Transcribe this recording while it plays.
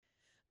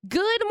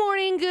Good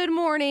morning, good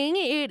morning.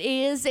 It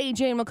is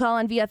AJ and McCall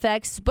on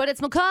VFX, but it's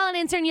McCall and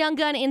Intern Young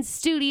Gun in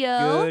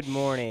studio. Good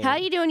morning. How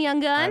you doing, Young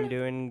Gun? I'm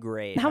doing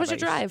great. How was your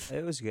drive?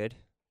 It was good.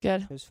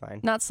 Good. It was fine.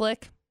 Not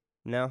slick?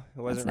 No,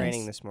 it wasn't That's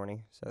raining nice. this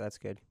morning, so that's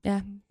good. Yeah.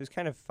 It was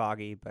kind of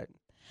foggy, but...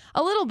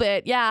 A little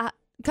bit, yeah.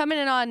 Coming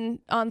in on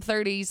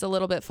 30s, a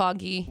little bit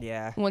foggy.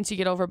 Yeah. Once you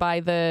get over by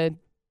the,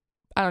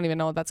 I don't even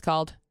know what that's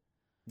called.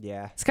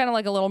 Yeah. It's kind of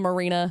like a little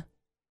marina-ish.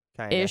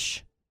 Kind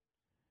of.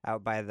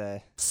 Out by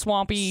the...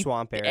 Swampy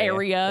swamp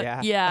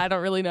area. Yeah, I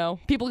don't really know.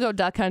 People go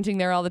duck hunting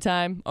there all the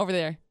time, over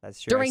there. That's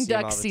true. During I see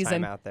 'em duck all the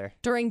season. time out there.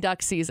 During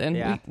duck season.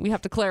 Yeah. We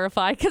have to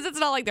clarify, because it's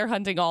not like they're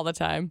hunting all the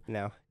time,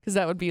 No. because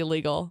that would be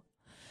illegal.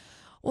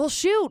 Well,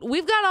 shoot,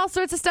 we've got all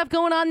sorts of stuff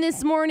going on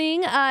this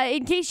morning.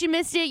 In case you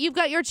missed it, you've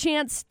got your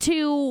chance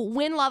to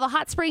win Lava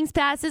Hot Springs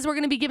passes. We're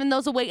going to be giving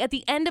those away at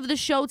the end of the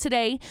show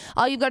today.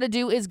 All you've got to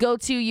do is go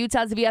to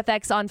Utah's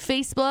VFX on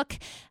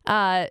Facebook.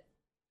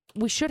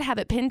 We should have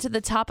it pinned to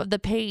the top of the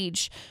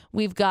page.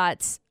 We've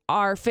got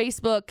our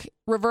Facebook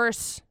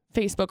reverse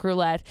Facebook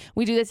roulette.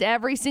 We do this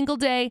every single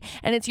day,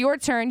 and it's your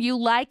turn. You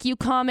like, you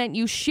comment,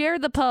 you share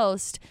the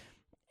post,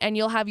 and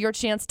you'll have your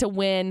chance to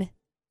win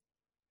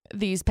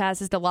these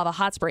passes to Lava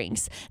Hot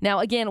Springs.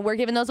 Now, again, we're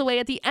giving those away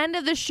at the end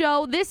of the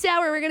show. This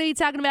hour, we're going to be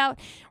talking about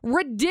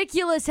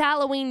ridiculous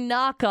Halloween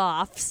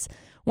knockoffs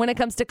when it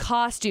comes to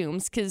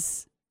costumes,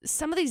 because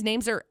some of these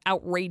names are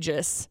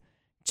outrageous.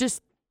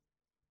 Just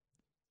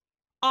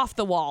off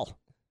the wall.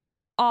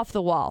 Off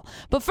the wall.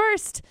 But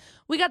first,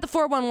 we got the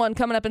 411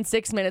 coming up in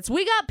 6 minutes.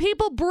 We got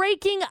people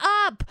breaking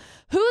up.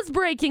 Who's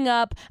breaking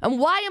up, and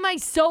why am I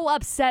so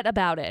upset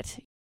about it?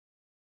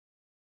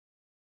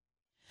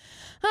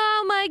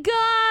 Oh my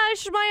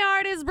gosh, my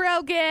heart is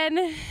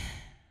broken.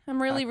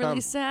 I'm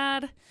really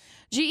sad.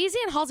 G-Eazy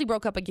and Halsey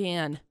broke up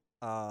again.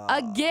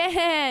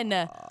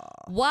 Again.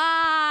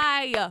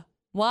 Why?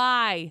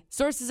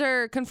 Sources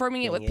are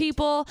confirming it with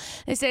people.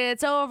 They say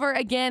it's over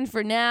again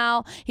for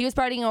now. He was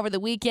partying over the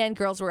weekend.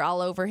 Girls were all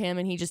over him,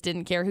 and he just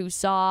didn't care who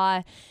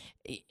saw.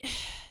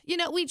 You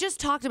know, we just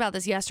talked about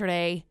this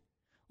yesterday.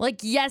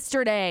 Like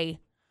yesterday.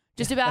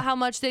 Just about how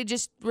much they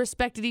just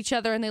respected each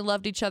other and they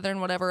loved each other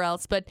and whatever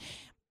else. But,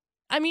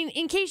 I mean,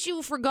 in case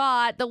you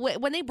forgot,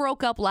 when they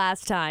broke up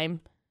last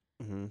time,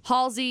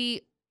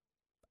 Halsey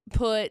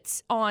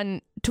put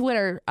on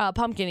Twitter,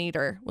 pumpkin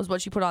eater was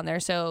what she put on there.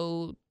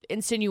 So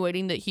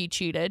insinuating that he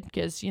cheated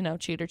because, you know,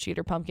 cheater,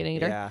 pumpkin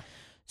eater. Yeah.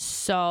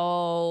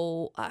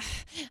 So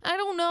I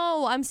don't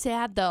know. I'm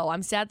sad, though.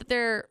 I'm sad that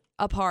they're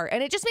apart.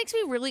 And it just makes me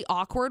really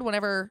awkward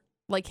whenever,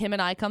 like, him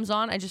and I comes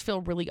on. I just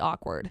feel really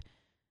awkward.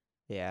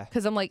 Yeah.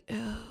 Because I'm like,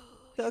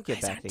 they'll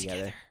get back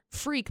together.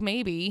 Freak,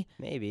 maybe.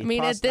 Maybe. I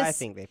mean, I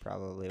think they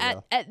probably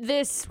will. At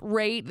this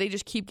rate, they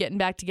just keep getting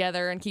back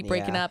together and keep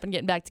breaking up and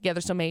getting back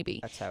together, so maybe.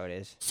 That's how it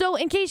is. So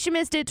in case you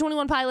missed it,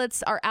 21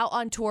 Pilots are out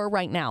on tour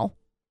right now.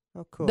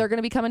 Oh, cool. They're going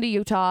to be coming to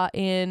Utah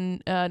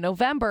in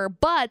November,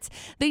 but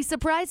they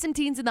surprised some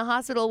teens in the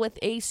hospital with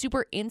a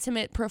super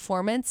intimate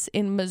performance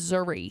in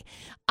Missouri.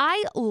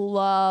 I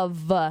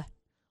love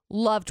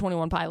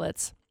 21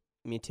 Pilots.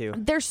 Me too.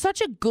 They're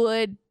such a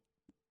good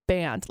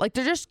band. Like,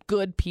 they're just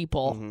good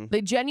people.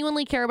 They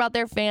genuinely care about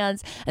their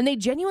fans, and they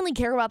genuinely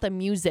care about the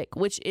music,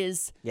 which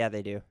is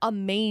they do.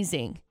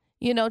 Amazing.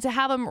 You know, to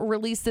have them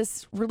release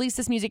this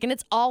music, and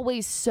it's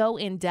always so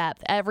in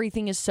depth.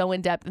 Everything is so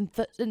in depth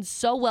and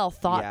so well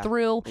thought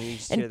through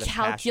and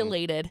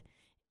calculated. Passion.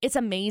 It's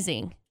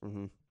amazing.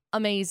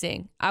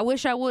 Amazing. I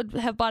wish I would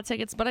have bought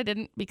tickets, but I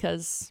didn't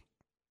because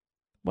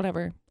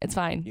whatever. It's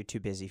fine. You're too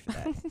busy for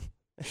that.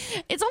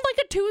 It's on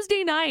like a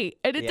Tuesday night,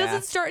 and it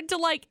doesn't start until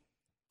like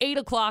 8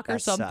 o'clock or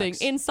something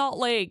in Salt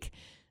Lake.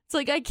 It's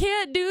like, I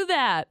can't do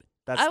that.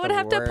 That's I would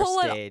have to pull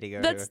it. Day to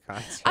go to a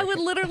concert. I would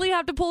literally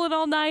have to pull an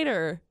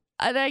all-nighter.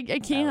 And I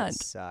can't. That would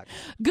suck.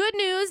 Good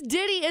news,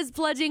 Diddy is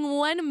pledging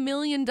 $1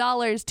 million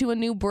to a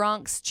new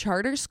Bronx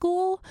charter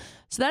school.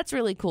 So that's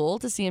really cool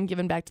to see him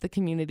giving back to the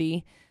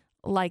community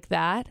like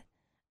that.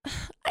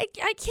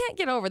 I can't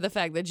get over the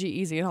fact that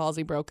G-Eazy and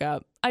Halsey broke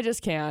up. I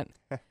just can't.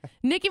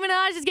 Nicki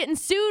Minaj is getting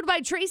sued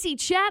by Tracy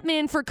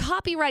Chapman for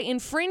copyright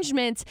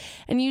infringement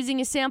and using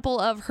a sample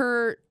of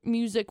her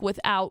music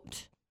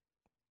without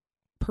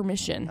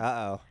permission.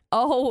 Uh-oh.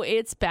 Oh,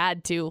 it's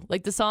bad, too.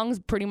 Like, the song's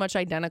pretty much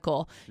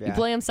identical. Yeah. You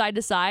play them side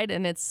to side,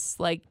 and it's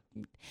like,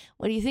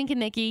 what are you thinking,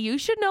 Nicki? You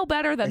should know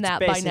better than that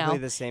by now. It's basically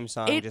the same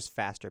song, just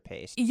faster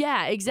paced.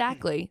 Yeah,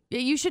 exactly.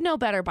 You should know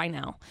better by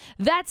now.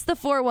 That's the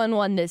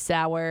 411 this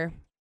hour.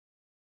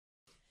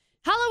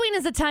 Halloween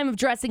is a time of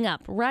dressing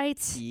up, right?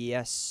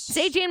 Yes. It's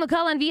AJ and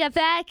McCall on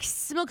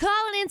VFX.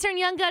 McCall and Intern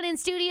Young Gun in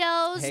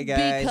studios. Hey,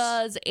 guys.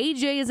 Because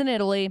AJ is in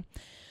Italy.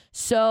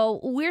 So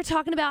we're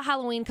talking about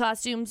Halloween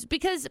costumes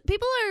because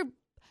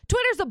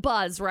Twitter's a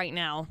buzz right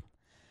now.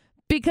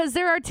 Because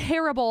there are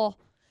terrible,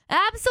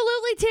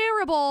 absolutely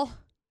terrible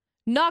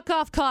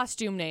knockoff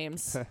costume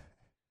names.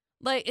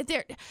 Like,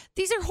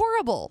 these are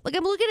horrible. Like,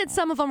 I'm looking at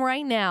some of them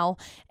right now,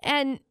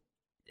 and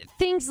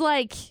things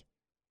like,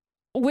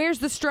 where's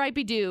the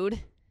stripy dude?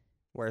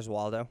 Where's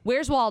Waldo?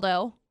 Where's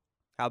Waldo?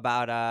 How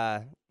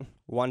about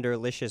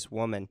Wonderlicious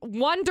Woman.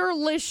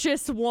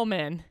 Wonderlicious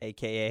Woman.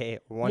 AKA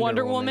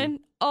Wonder Woman.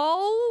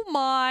 Oh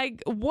my,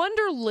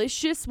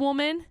 Wonderlicious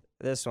Woman.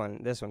 This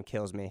one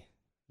kills me.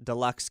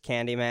 Deluxe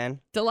Candyman.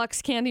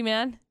 Deluxe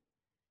Candyman.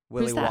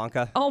 Willy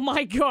Wonka. Oh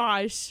my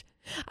gosh.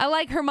 I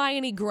like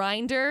Hermione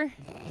Grinder.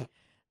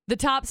 The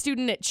top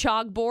student at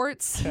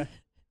Chalkboards.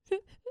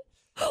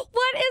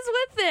 What is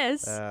with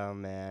this? Oh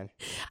man.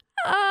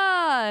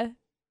 I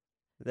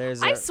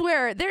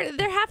swear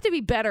there have to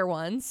be better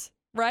ones,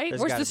 right?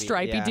 Where's the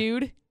stripy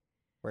dude?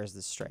 Where's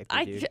the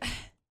stripy dude?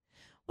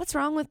 What's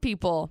wrong with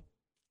people?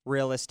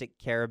 Realistic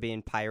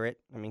Caribbean pirate.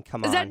 I mean,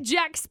 come on. Is that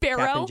Jack Sparrow?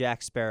 Captain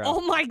Jack Sparrow.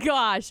 Oh my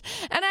gosh.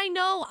 And I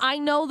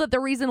know that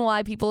the reason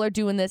why people are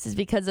doing this is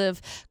because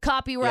of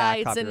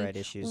copyrights copyright and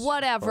issues,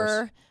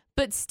 whatever.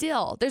 But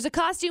still, there's a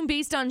costume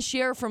based on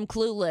Cher from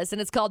Clueless,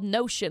 and it's called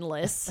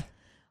Notionless.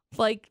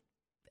 Like,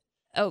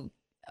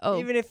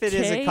 even if it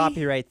is a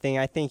copyright thing,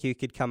 I think you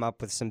could come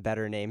up with some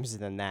better names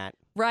than that.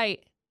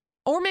 Right.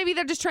 Or maybe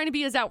they're just trying to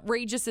be as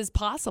outrageous as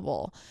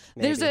possible.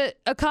 Maybe. There's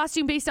a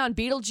costume based on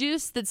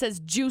Beetlejuice that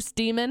says Juice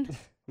Demon.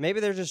 Maybe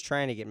they're just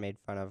trying to get made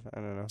fun of. I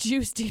don't know.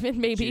 Juice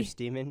Demon, maybe. Juice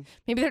Demon.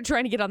 Maybe they're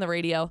trying to get on the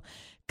radio.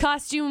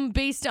 Costume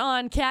based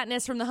on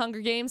Katniss from the Hunger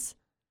Games.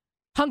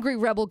 Hungry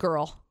Rebel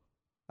Girl.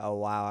 Oh,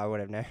 wow. I would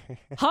have never.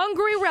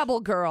 Hungry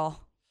Rebel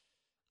Girl.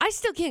 I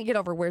still can't get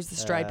over where's the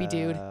stripy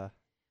dude.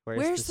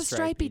 Where's the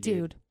stripy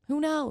dude? Who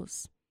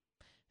knows?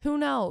 Who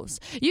knows?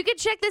 You can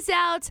check this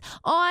out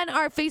on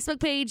our Facebook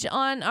page,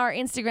 on our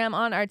Instagram,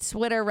 on our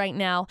Twitter right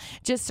now.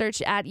 Just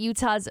search at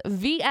Utah's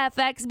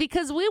VFX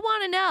because we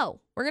want to know.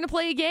 We're going to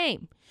play a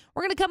game.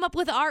 We're going to come up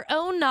with our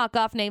own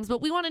knockoff names,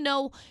 but we want to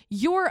know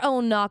your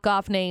own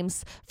knockoff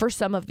names for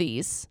some of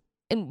these.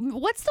 And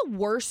what's the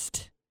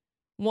worst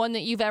one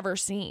that you've ever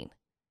seen?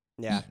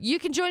 Yeah. You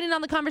can join in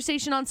on the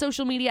conversation on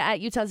social media at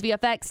Utah's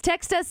VFX.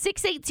 Text us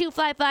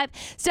 68255.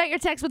 Start your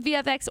text with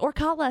VFX or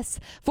call us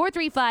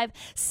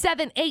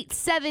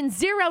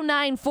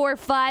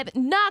 435-787-0945.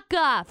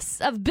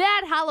 Knockoffs of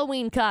bad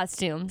Halloween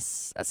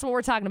costumes. That's what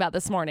we're talking about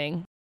this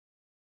morning.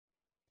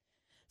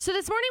 So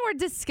this morning we're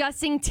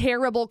discussing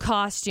terrible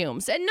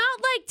costumes. And not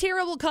like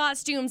terrible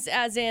costumes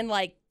as in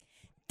like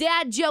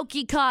dad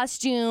jokey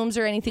costumes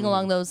or anything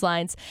along those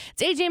lines.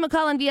 It's AJ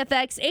McCall and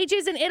VFX.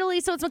 AJ's in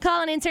Italy, so it's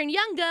McCall and Intern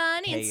Young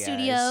Gun in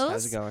studios.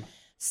 How's it going?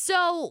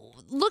 So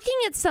looking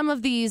at some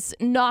of these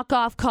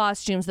knockoff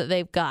costumes that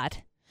they've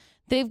got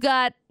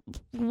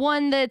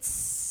one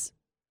that's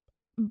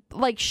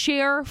like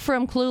Cher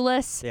from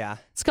Clueless. Yeah.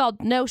 It's called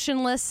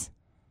Notionless.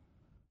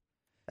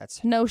 That's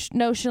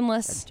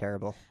Notionless. That's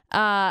terrible.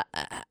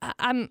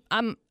 I'm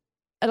at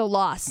a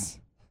loss.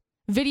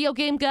 Video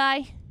game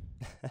guy.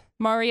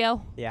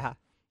 Mario. Yeah.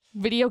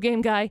 Video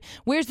game guy.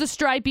 Where's the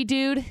stripy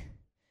dude?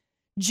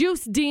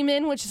 Juice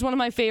Demon, which is one of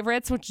my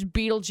favorites, which is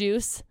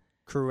Beetlejuice.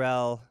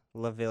 Cruella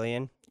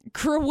Lavillian.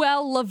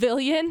 Cruella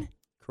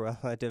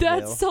de Vil.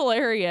 That's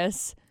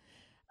hilarious.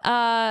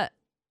 A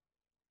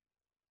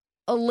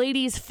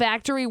lady's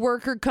factory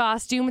worker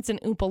costume. It's an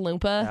Oompa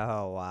Loompa.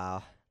 Oh,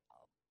 wow.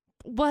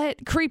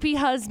 What? Creepy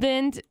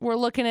husband. We're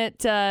looking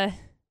at,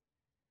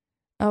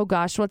 oh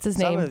gosh, what's his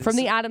name? From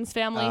the Addams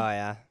Family. Oh,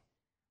 yeah.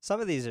 Some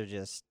of these are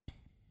just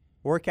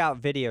workout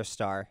video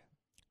star.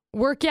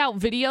 Workout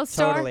video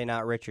star? Totally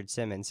not Richard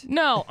Simmons.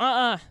 No,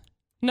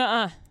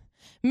 nuh-uh.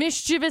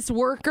 Mischievous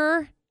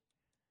worker.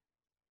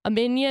 A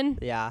minion.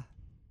 Yeah.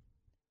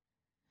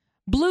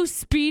 Blue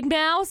Speed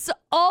Mouse.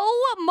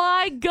 Oh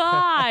my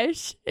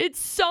gosh. It's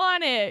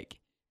Sonic.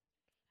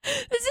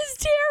 This is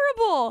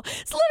terrible.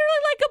 It's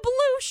literally like a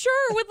blue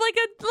shirt with like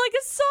a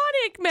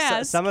Sonic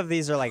mask. Some of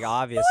these are like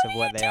obvious of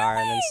what they are,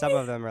 and then some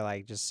of them are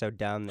like just so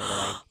dumb that you're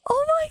like,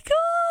 oh my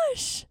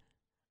gosh.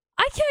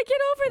 I can't get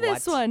over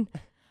this one.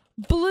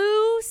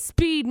 Blue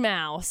Speed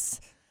Mouse.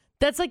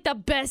 That's like the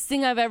best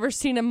thing I've ever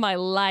seen in my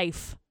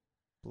life.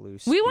 Blue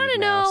Speed We want to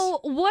Mouse. know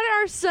what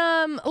are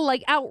some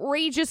like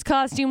outrageous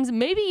costumes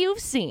maybe you've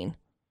seen.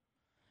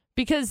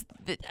 Because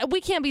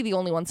we can't be the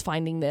only ones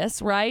finding this,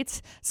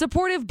 right?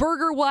 Supportive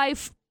burger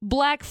wife,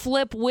 black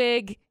flip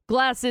wig,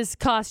 glasses,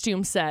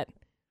 costume set.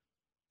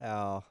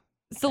 Oh.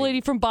 It's the lady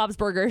from Bob's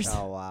Burgers.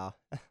 Oh, wow.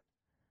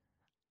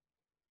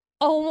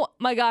 Oh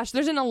my gosh,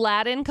 there's an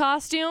Aladdin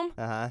costume.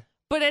 Uh-huh.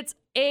 But it's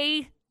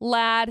a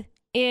lad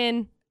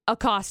in a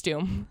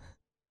costume.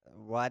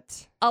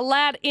 What? A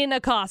lad in a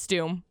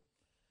costume.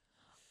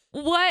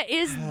 What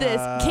is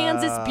this?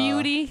 Kansas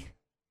Beauty.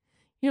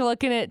 You're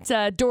looking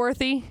at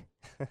Dorothy.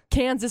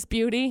 Kansas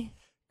Beauty.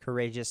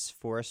 Courageous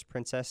Forest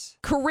Princess.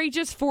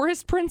 Courageous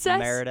Forest Princess?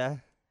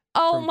 Merida.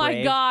 Oh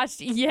my gosh,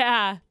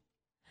 yeah.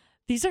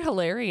 These are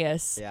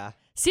hilarious. Yeah.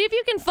 See if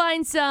you can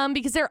find some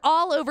because they're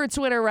all over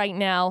Twitter right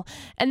now.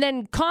 And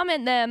then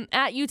comment them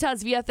at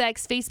Utah's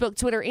VFX, Facebook,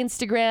 Twitter,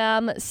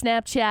 Instagram,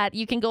 Snapchat.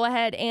 You can go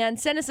ahead and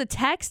send us a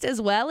text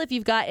as well if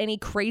you've got any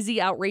crazy,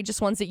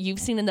 outrageous ones that you've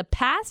seen in the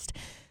past.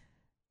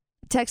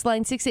 Text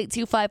line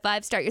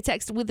 68255. Start your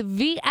text with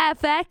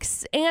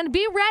VFX and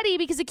be ready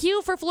because a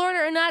cue for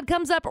Florida or Not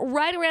comes up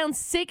right around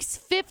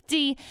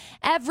 6:50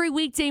 every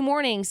weekday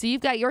morning. So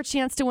you've got your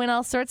chance to win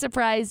all sorts of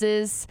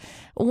prizes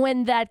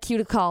when that cue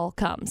to call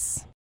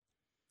comes.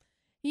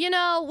 You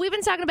know, we've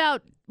been talking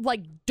about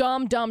like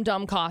dumb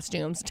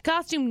costumes,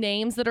 costume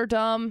names that are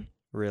dumb.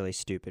 Really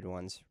stupid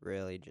ones.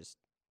 Really just.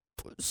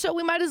 So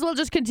we might as well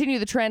just continue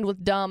the trend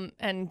with dumb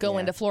and go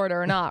into Florida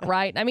or Not,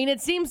 right? I mean, it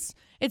seems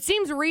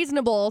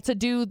reasonable to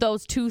do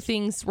those two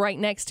things right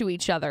next to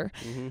each other.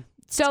 Mm-hmm.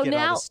 So Let's get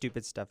now, all the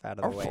stupid stuff out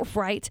of the way.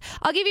 Right.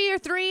 I'll give you your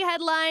 3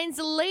 headlines.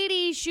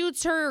 Lady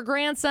shoots her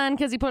grandson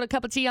because he put a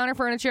cup of tea on her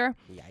furniture.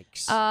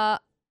 Yikes.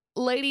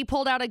 Lady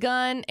pulled out a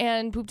gun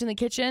and pooped in the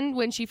kitchen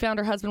when she found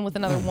her husband with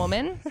another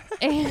woman.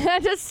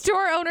 And a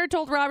store owner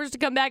told robbers to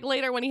come back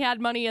later when he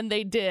had money, and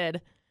they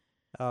did.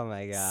 Oh,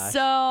 my gosh.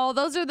 So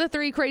those are the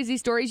 3 crazy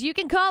stories. You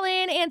can call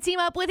in and team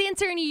up with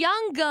Intern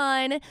Young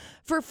Gun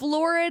for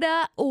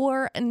Florida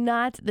or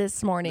Not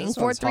this morning. This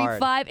one's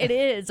 435, it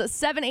is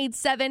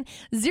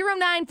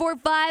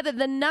 787-0945,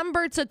 the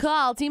number to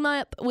call. Team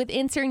up with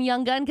Intern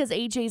Young Gun because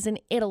AJ's in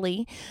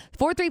Italy.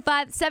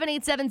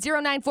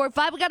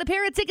 435-787-0945. We got a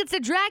pair of tickets to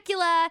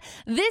Dracula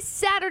this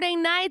Saturday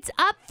night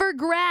up for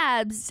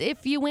grabs.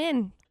 If you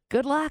win,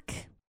 good luck.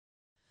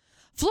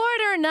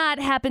 Florida or Not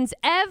happens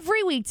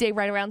every weekday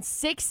right around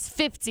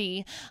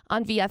 6:50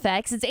 on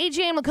VFX. It's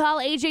AJ and McCall.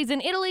 AJ's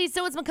in Italy,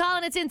 so it's McCall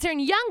and it's Intern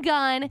Young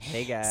Gun.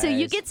 Hey, guys. So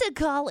you get to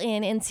call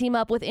in and team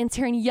up with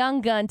Intern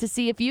Young Gun to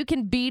see if you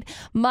can beat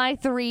my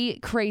 3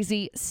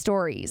 crazy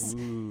stories.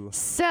 Ooh.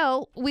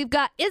 So we've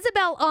got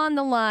Isabel on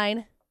the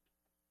line.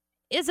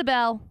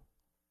 Isabel,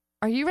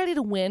 are you ready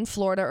to win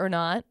Florida or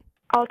Not?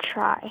 I'll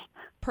try.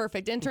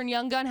 Perfect. Intern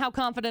Young Gun, how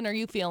confident are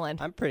you feeling?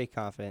 I'm pretty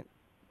confident.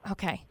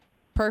 Okay.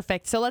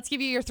 Perfect. So let's give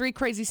you your 3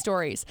 crazy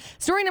stories.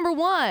 Story number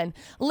 1.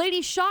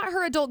 Lady shot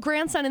her adult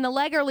grandson in the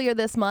leg earlier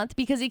this month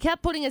because he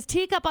kept putting his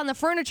teacup on the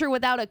furniture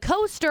without a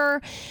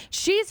coaster.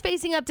 She's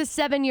facing up to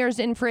 7 years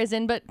in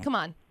prison. But come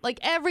on, like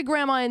every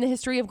grandma in the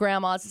history of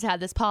grandmas has had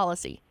this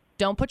policy.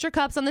 Don't put your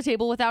cups on the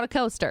table without a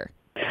coaster.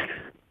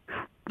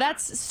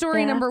 That's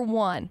story number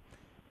 1.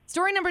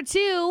 Story number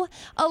 2,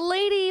 a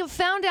lady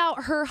found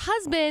out her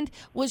husband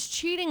was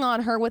cheating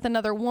on her with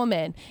another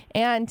woman.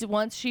 And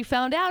once she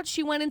found out,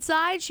 she went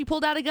inside, she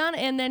pulled out a gun,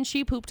 and then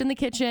she pooped in the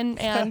kitchen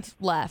and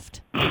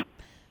left.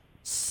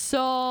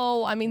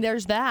 So, I mean,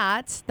 there's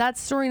that.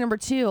 That's story number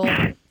 2.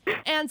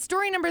 And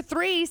story number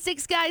 3,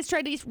 6 guys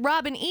tried to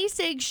rob an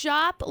e-cig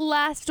shop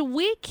last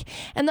week.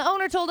 And the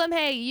owner told them,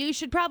 hey, you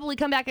should probably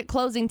come back at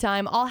closing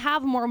time. I'll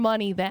have more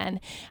money then.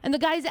 And the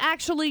guys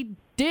actually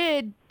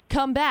did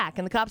come back,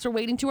 and the cops are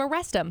waiting to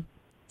arrest him.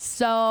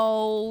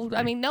 So,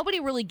 I mean, nobody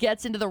really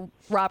gets into the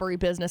robbery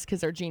business because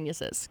they're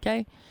geniuses,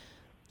 okay?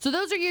 So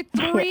those are your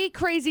 3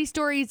 crazy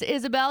stories,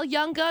 Isabel.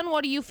 Young Gun,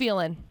 what are you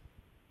feeling?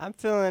 I'm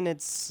feeling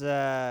it's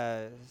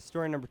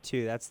story number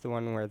 2. That's the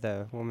one where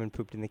the woman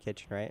pooped in the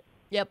kitchen, right?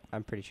 Yep.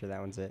 I'm pretty sure that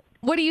one's it.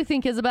 What do you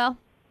think, Isabel?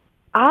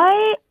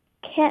 I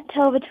can't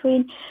tell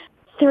between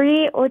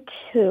 3 or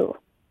 2,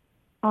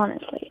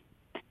 honestly.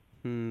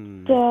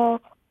 So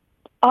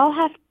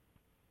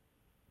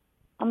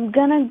I'm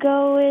gonna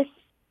go with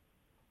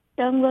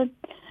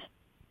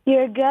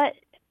your gut.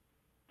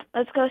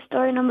 Let's go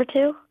story number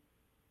 2.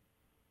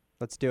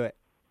 Let's do it.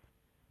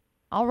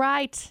 All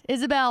right,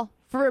 Isabel,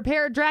 for a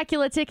pair of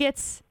Dracula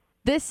tickets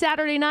this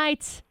Saturday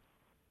night.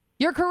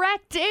 You're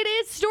correct. It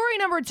is story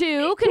number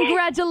 2.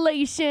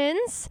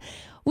 Congratulations.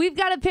 We've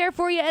got a pair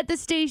for you at the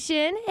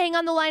station. Hang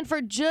on the line for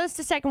just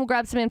a second. We'll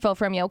grab some info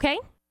from you, okay?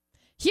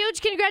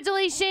 Huge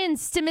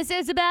congratulations to Miss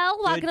Isabel,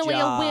 walking away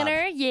a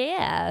winner.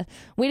 Yeah.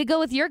 Way to go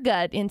with your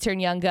gut, Intern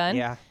Young Gun.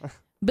 Yeah.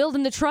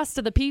 Building the trust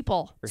of the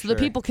people For so sure.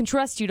 the people can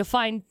trust you to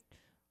find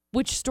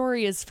which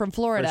story is from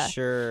Florida. For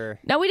sure.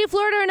 Now, we do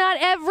Florida or Not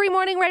every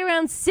morning right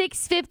around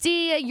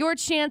 6:50. Your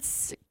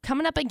chance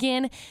coming up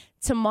again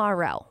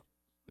tomorrow.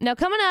 Now,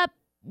 coming up,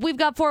 we've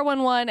got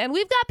 411, and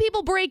we've got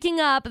people breaking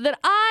up that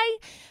I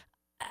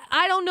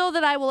don't know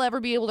that I will ever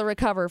be able to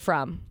recover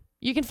from.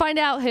 You can find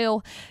out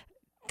who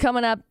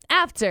coming up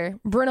after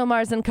Bruno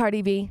Mars and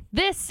Cardi B.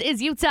 This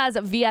is Utah's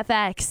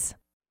VFX.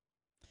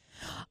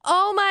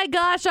 Oh my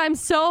gosh, I'm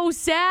so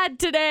sad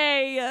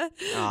today.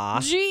 Aw.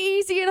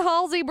 G-Eazy and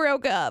Halsey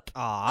broke up.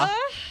 Aw.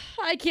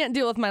 I can't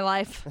deal with my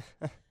life.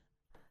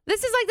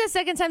 This is like the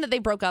second time that they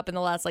broke up in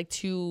the last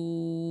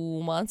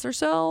 2 months or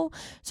so.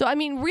 So, I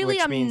mean, really,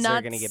 Which I'm means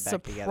not they're gonna get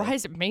back together.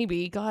 surprised.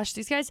 Maybe. Gosh,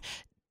 these guys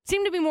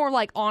seem to be more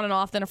like on and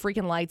off than a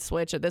freaking light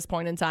switch at this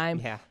point in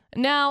time. Yeah.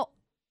 Now,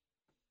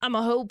 I'm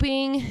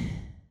hoping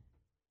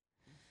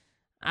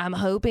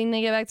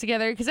they get back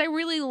together because I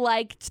really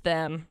liked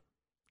them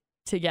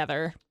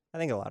together. I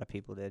think a lot of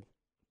people did.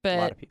 But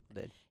A lot of people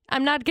did.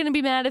 I'm not going to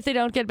be mad if they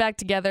don't get back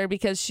together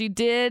because she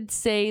did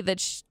say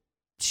that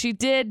she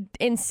did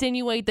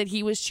insinuate that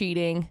he was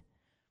cheating.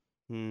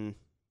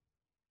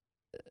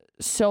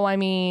 So, I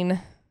mean,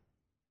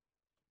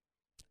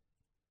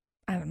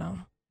 I don't know.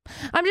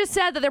 I'm just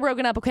sad that they're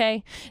broken up,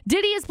 okay?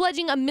 Diddy is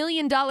pledging $1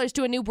 million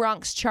to a new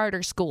Bronx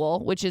charter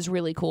school, which is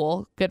really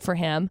cool. Good for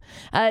him.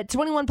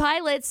 21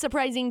 Pilots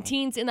surprising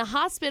teens in the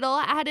hospital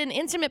had an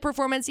intimate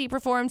performance. He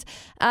performed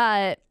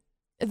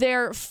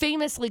their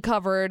famously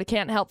covered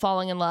Can't Help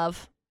Falling in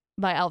Love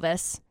by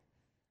Elvis.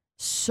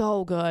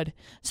 So good.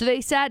 So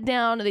they sat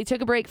down, they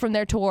took a break from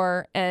their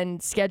tour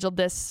and scheduled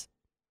this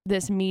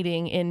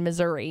meeting in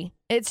Missouri.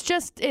 It's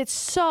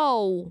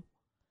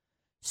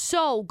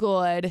so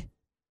good.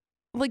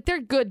 Like,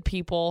 they're good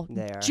people.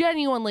 They are.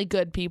 Genuinely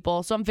good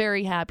people. So I'm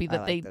very happy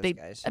that they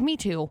guys. me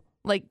too.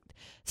 Like,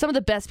 some of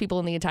the best people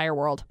in the entire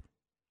world.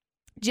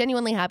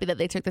 Genuinely happy that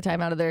they took the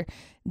time out of their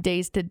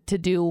days to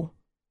do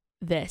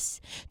this.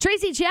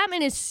 Tracy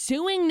Chapman is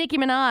suing Nicki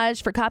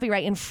Minaj for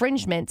copyright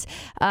infringement,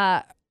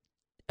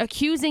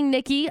 accusing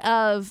Nicki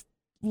of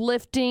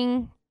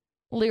lifting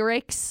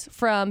lyrics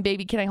from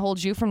Baby Can I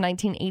Hold You from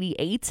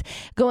 1988,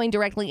 going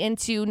directly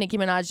into Nicki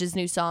Minaj's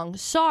new song,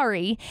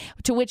 Sorry,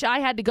 to which I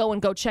had to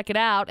go check it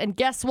out. And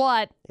guess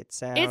what? It's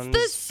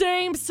the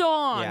same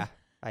song. Yeah,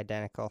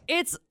 identical.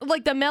 It's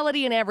like the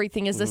melody and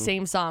everything is the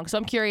same song. So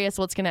I'm curious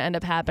what's going to end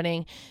up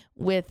happening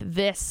with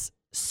this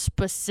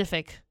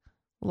specific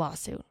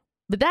lawsuit.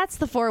 But that's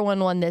the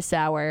 411 this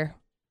hour.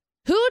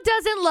 Who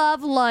doesn't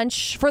love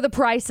lunch for the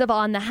price of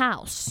On the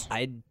House?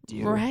 I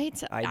do.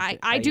 Right?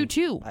 I do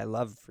too. I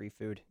love free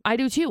food. I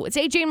do too. It's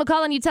AJ and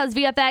McCall and Utah's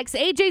VFX.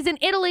 AJ's in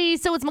Italy,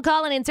 so it's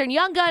McCall and Intern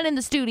Young Gun in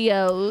the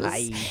studios.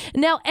 Hi.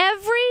 Now,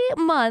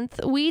 every month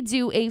we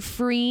do a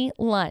free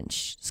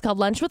lunch. It's called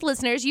Lunch with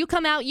Listeners. You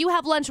come out, you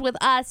have lunch with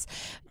us.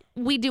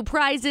 We do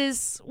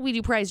prizes. We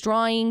do prize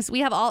drawings. We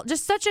have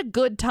just such a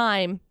good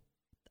time.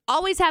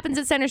 Always happens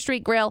at Center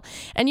Street Grill,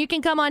 and you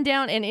can come on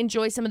down and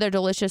enjoy some of their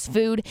delicious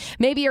food.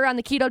 Maybe you're on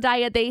the keto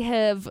diet. They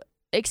have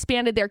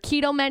expanded their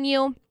keto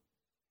menu.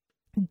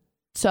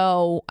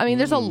 So, I mean,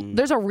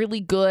 there's a really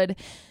good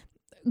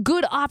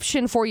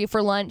option for you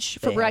for lunch,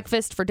 for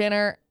breakfast, for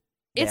dinner.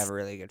 They have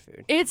really good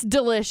food. It's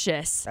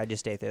delicious. I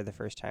just ate there the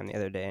first time the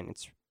other day, and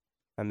it's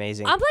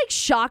amazing. I'm like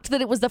shocked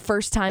that it was the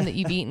first time that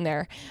you've eaten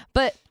there.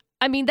 But,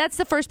 I mean, that's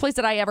the first place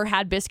that I ever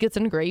had biscuits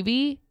and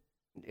gravy.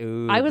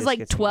 Ooh, I was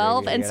like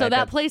 12, and so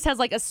that place has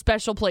like a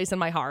special place in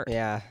my heart.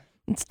 Yeah.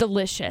 It's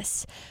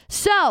delicious.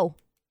 So,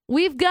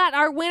 we've got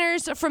our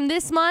winners from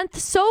this month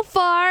so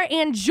far,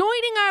 and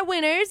joining our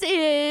winners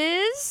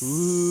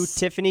is...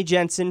 Tiffany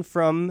Jensen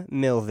from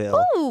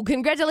Millville. Ooh,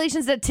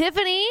 congratulations to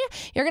Tiffany.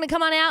 You're going to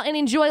come on out and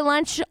enjoy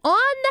lunch on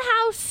the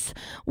house.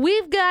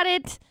 We've got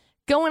it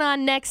going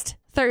on next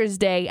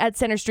Thursday at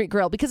Center Street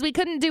Grill because we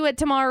couldn't do it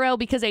tomorrow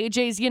because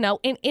AJ's,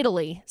 in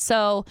Italy.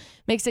 So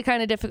makes it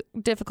kind of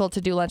difficult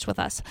to do lunch with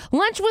us.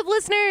 Lunch with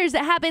Listeners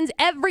that happens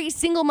every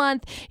single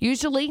month.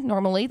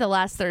 Normally the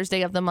last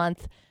Thursday of the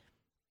month.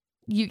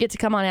 You get to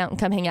come on out and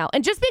come hang out.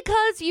 And just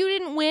because you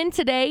didn't win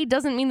today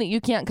doesn't mean that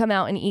you can't come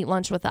out and eat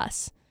lunch with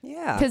us.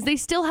 Yeah. Because they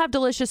still have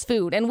delicious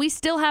food and we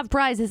still have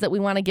prizes that we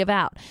want to give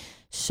out.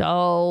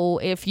 So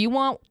if you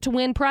want to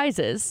win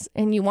prizes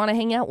and you want to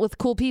hang out with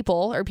cool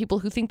people or people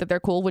who think that they're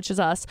cool, which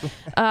is us,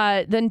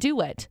 then do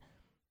it.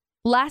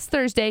 Last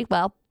Thursday,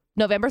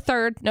 November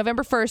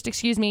 1st,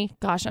 excuse me.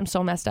 Gosh, I'm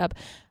so messed up.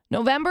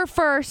 November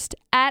 1st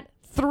at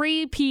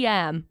 3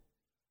 p.m.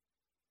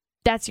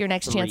 That's your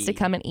next chance to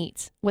come and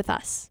eat with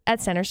us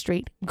at Center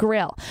Street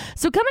Grill.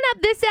 So coming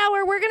up this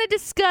hour, we're going to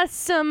discuss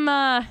some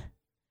a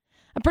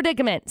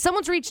predicament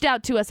someone's reached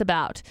out to us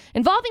about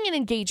involving an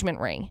engagement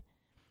ring.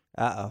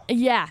 Uh-oh.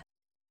 Yeah.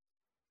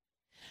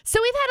 So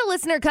we've had a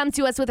listener come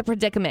to us with a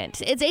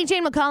predicament. It's AJ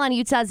and McCall on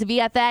Utah's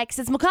VFX.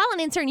 It's McCall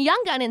and Intern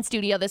Young Gun in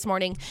studio this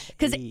morning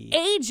because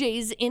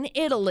AJ's in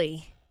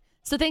Italy.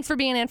 So thanks for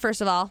being in,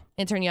 first of all,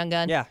 Intern Young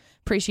Gun. Yeah.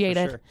 Appreciate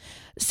it. Sure.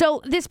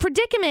 So this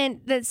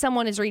predicament that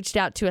someone has reached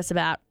out to us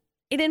about,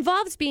 it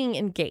involves being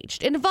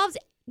engaged. It involves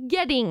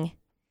getting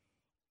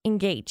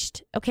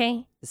engaged,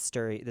 okay? This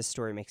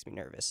story makes me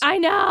nervous. I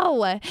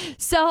know.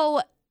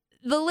 So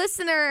the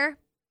listener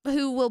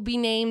who will be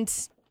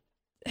named,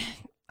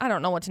 I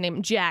don't know what to name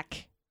him,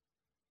 Jack.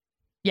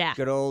 Yeah.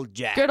 Good old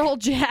Jack.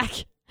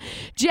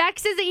 Jack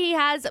says that he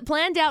has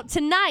planned out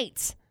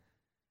tonight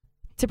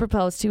to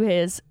propose to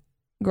his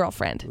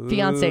girlfriend,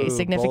 fiance,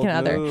 significant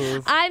other.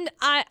 Move.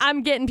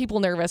 I'm getting people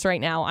nervous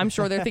right now. I'm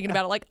sure they're thinking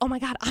about it like, oh my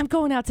God, I'm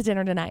going out to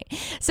dinner tonight.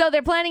 So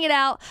they're planning it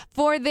out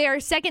for their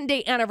second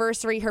date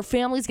anniversary. Her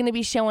family's going to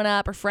be showing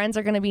up. Her friends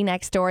are going to be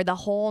next door. The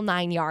whole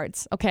 9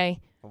 yards. Okay.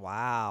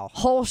 Wow.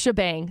 Whole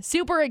shebang.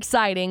 Super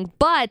exciting.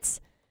 But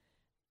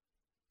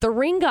the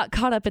ring got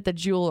caught up at the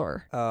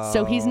jeweler.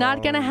 So he's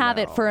not going to have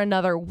it for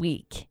another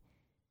week.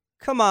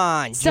 Come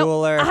on,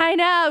 jeweler. I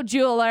know,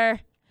 jeweler.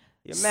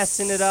 You're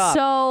messing it up.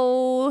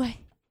 So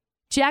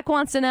Jack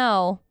wants to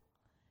know,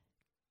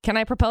 can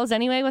I propose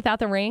anyway without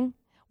the ring?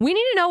 We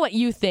need to know what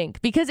you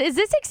think, because is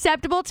this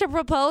acceptable to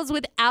propose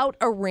without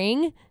a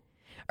ring?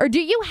 Or do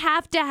you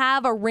have to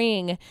have a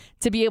ring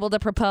to be able to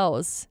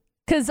propose?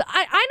 Because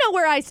I know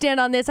where I stand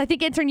on this. I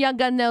think Intern Young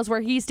Gun knows where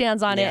he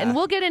stands on it. And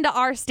we'll get into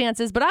our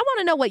stances, but I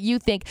want to know what you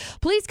think.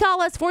 Please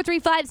call us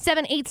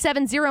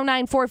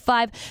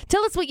 435-787-0945.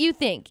 Tell us what you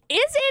think. Is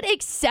it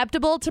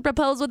acceptable to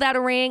propose without a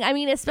ring? I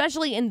mean,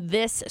 especially in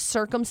this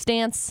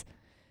circumstance.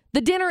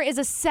 The dinner is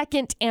a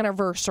second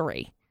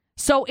anniversary.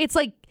 So it's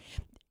like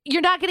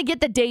you're not going to get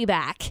the day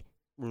back.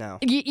 No.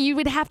 You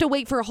would have to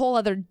wait for a whole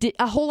other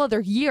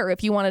year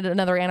if you wanted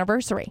another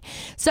anniversary.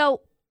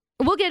 So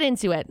we'll get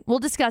into it. We'll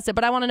discuss it,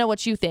 but I want to know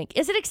what you think.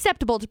 Is it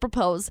acceptable to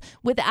propose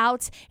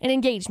without an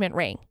engagement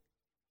ring?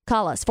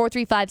 Call us,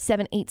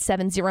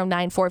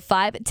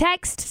 435-787-0945.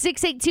 Text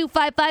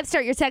 68255.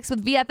 Start your text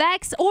with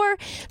VFX or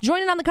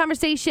join in on the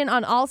conversation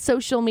on all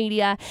social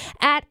media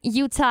at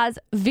Utah's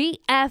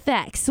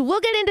VFX. We'll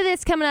get into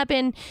this coming up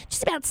in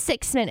just about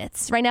 6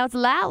 minutes. Right now it's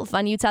live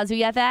on Utah's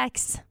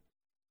VFX.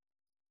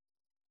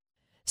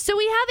 So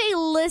we have a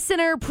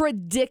listener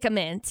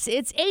predicament.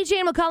 It's AJ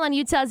and McCall on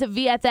Utah's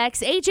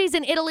VFX. AJ's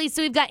in Italy,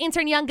 so we've got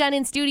Intern Young Gun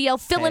in studio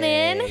filling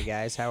in. Hey,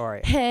 guys. How are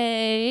you?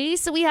 Hey.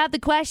 So we have the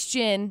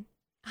question,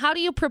 how do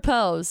you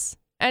propose?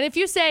 And if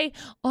you say,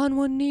 on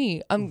one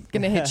knee, I'm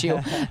going to hit you.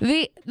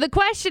 The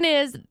question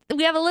is,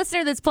 we have a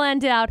listener that's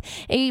planned out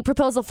a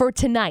proposal for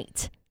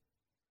tonight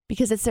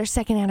because it's their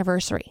second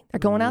anniversary. They're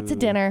going out to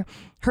dinner.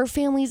 Her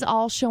family's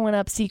all showing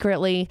up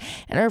secretly,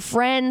 and her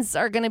friends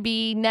are going to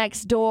be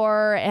next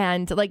door,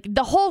 and like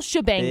the whole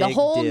shebang, the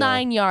whole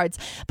 9 yards.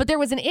 But there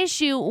was an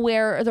issue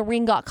where the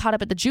ring got caught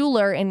up at the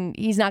jeweler, and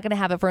he's not going to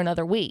have it for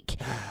another week.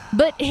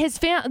 But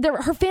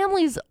her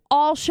family's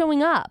all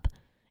showing up.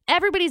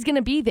 Everybody's going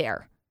to be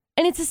there,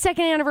 and it's a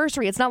second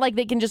anniversary. It's not like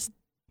they can just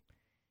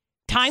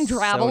time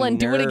travel and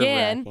do it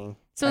again.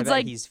 So it's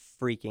like he's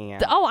freaking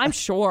out. Oh, I'm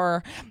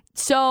sure.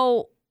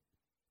 So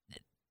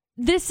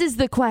this is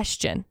the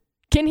question.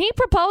 Can he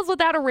propose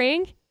without a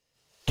ring?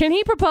 Can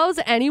he propose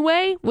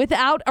anyway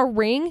without a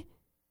ring?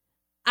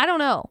 I don't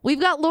know. We've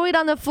got Lloyd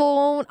on the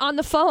phone.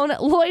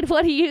 Lloyd,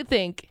 what do you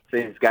think? So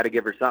he's got to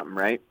give her something,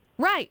 right?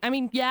 Right. I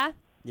mean, yeah.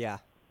 Yeah.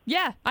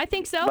 Yeah, I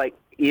think so. Like,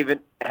 even,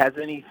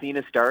 hasn't he seen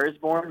A Star Is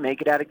Born? Make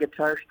it out of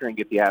guitar string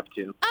if you have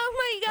to. Oh,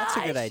 my gosh.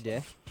 That's a good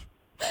idea.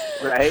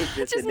 Right?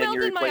 Just and then you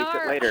melted my replace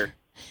heart. it later.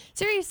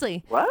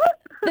 Seriously. What?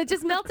 That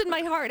just melted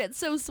my heart. It's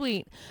so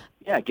sweet.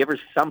 Yeah, give her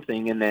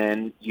something, and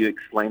then you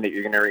explain that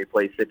you're going to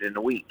replace it in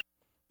a week.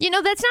 You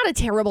know, that's not a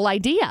terrible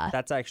idea.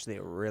 That's actually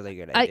a really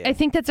good idea. I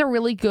think that's a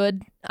really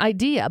good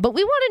idea. But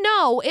we want to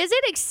know, is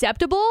it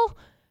acceptable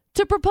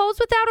to propose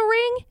without a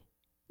ring?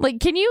 Like,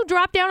 can you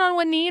drop down on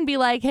one knee and be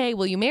like, hey,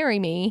 will you marry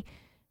me?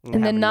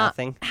 And then not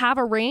have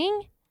a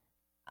ring?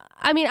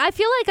 I mean, I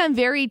feel like I'm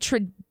very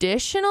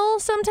traditional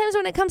sometimes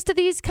when it comes to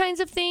these kinds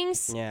of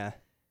things. Yeah.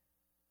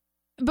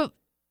 But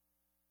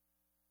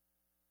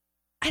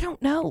I don't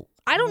know.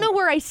 I don't know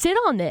where I sit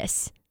on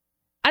this.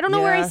 I don't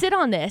know where I sit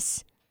on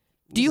this.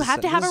 Do you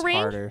have to have a ring?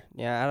 Harder.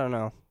 Yeah, I don't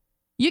know.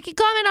 You can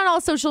comment on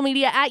all social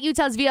media at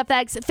Utah's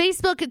VFX,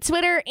 Facebook,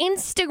 Twitter,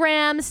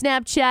 Instagram,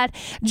 Snapchat.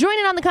 Join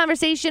in on the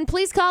conversation.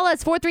 Please call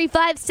us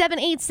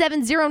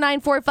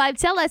 435-787-0945.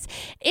 Tell us,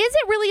 is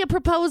it really a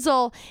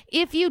proposal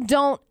if you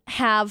don't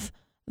have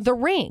the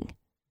ring?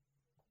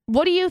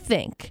 What do you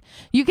think?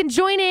 You can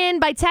join in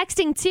by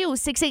texting to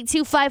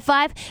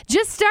 68255.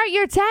 Just start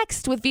your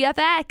text with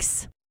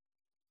VFX.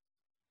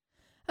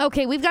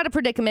 Okay, we've got a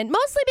predicament,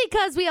 mostly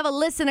because we have a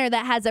listener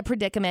that has a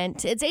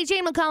predicament. It's AJ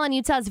and McCall on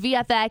Utah's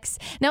VFX.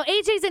 Now,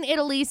 AJ's in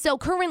Italy, so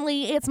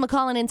currently it's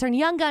McCall and Intern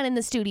Young Gun in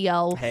the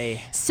studio.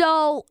 Hey.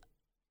 So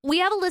we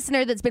have a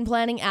listener that's been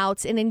planning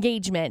out an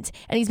engagement,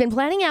 and he's been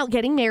planning out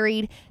getting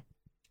married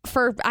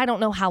for I don't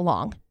know how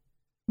long.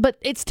 But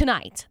it's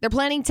tonight. They're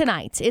planning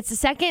tonight. It's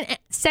the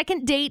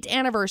second date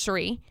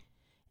anniversary.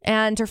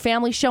 And her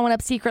family's showing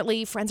up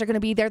secretly. Friends are going to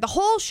be there. The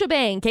whole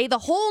shebang, okay? The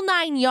whole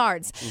 9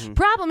 yards. Mm-hmm.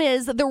 Problem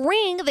is, the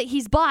ring that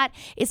he's bought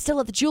is still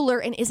at the jeweler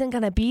and isn't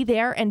going to be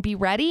there and be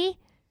ready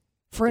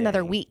for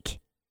another week.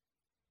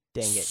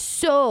 Dang it.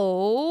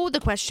 So the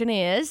question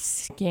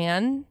is,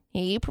 can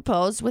he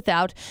propose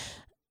without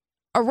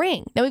a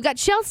ring? Now we've got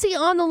Chelsea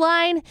on the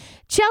line.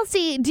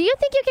 Chelsea, do you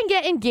think you can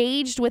get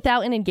engaged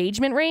without an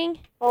engagement ring?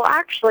 Well,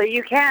 actually,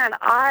 you can.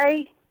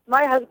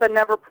 My husband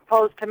never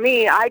proposed to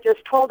me. I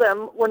just told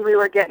him when we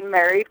were getting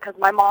married because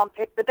my mom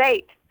picked the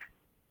date.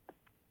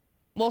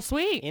 Well,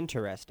 sweet.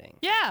 Interesting.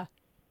 Yeah.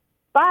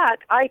 But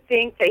I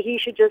think that he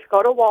should just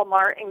go to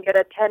Walmart and get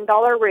a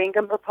 $10 ring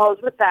and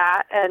propose with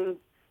that and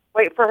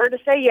wait for her to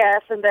say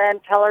yes and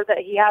then tell her that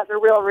he has a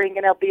real ring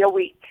and it'll be a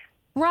week.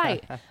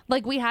 Right.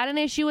 Like we had an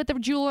issue with the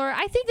jeweler.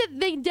 I think that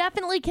they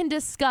definitely can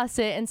discuss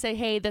it and say,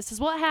 hey, this is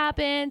what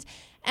happened.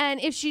 And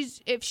if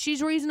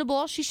she's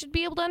reasonable, she should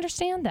be able to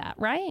understand that,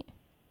 right?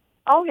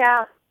 Oh,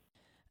 yeah.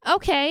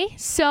 Okay,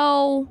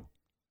 so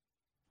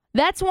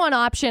that's one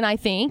option, I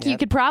think. Yep. You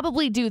could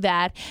probably do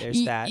that.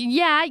 There's that.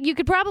 Yeah, you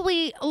could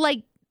probably,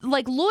 like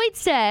Lloyd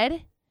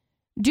said,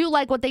 do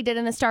like what they did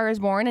in A Star Is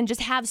Born and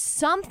just have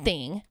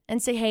something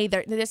and say, hey,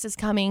 this is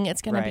coming.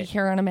 It's going to be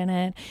here in a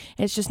minute.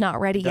 It's just not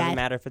ready yet. Doesn't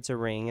matter if it's a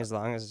ring as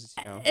long as,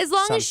 as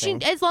long as she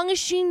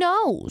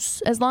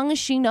knows. As long as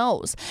she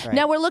knows. Right.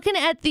 Now we're looking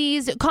at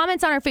these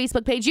comments on our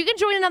Facebook page. You can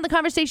join in on the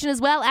conversation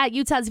as well at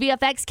Utah's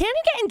VFX. Can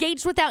you get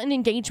engaged without an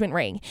engagement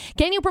ring?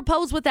 Can you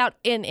propose without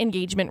an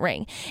engagement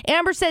ring?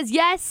 Amber says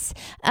yes,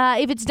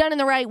 if it's done in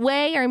the right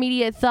way. Our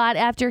immediate thought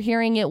after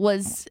hearing it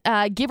was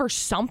give her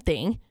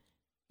something.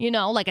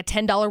 Like a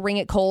 $10 ring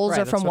at Kohl's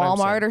or from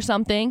Walmart or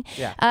something.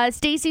 Yeah.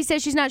 Stacy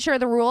says she's not sure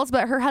of the rules,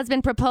 but her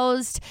husband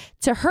proposed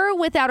to her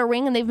without a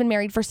ring, and they've been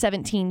married for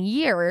 17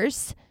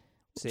 years.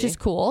 Which is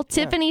cool.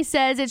 Yeah. Tiffany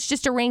says it's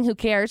just a ring. Who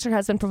cares? Her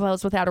husband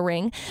proposed without a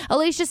ring.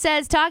 Alicia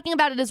says talking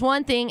about it is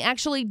one thing.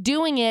 Actually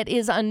doing it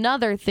is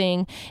another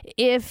thing.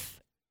 If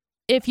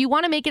you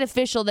want to make it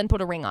official, then put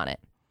a ring on it.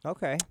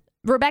 Okay.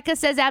 Rebecca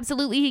says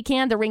absolutely he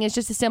can. The ring is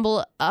just a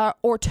symbol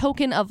or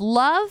token of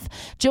love.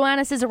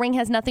 Joanna says a ring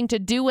has nothing to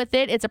do with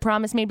it. It's a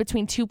promise made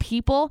between two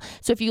people.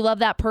 So if you love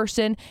that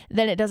person,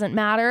 then it doesn't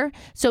matter.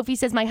 Sophie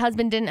says my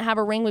husband didn't have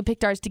a ring. We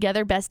picked ours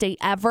together. Best day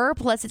ever.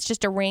 Plus it's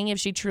just a ring.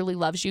 If she truly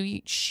loves you,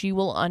 she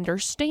will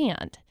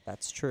understand.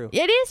 That's true.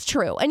 It is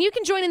true. And you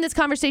can join in this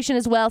conversation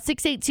as well.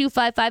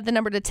 68255, the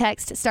number to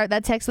text. Start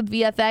that text with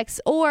VFX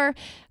or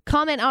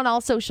comment on all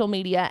social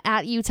media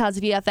at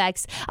Utah's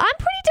VFX. I'm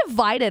pretty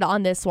divided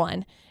on this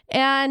one.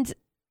 And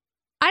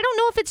I don't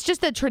know if it's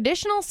just the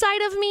traditional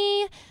side of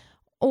me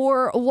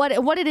or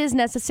what it is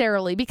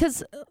necessarily.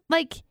 Because,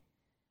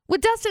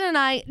 with Dustin and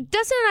I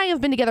have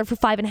been together for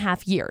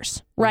 5.5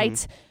 years, right?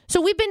 Mm-hmm. So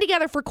we've been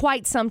together for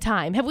quite some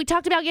time. Have we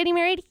talked about getting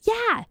married?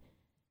 Yeah.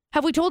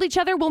 Have we told each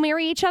other we'll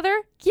marry each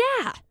other?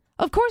 Yeah,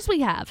 of course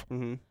we have.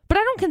 Mm-hmm. But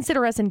I don't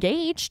consider us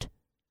engaged.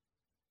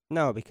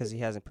 No, because he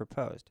hasn't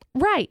proposed.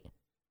 Right.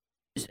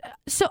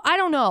 So I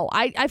don't know.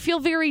 I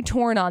feel very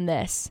torn on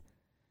this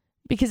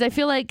because I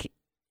feel like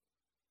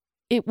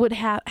it would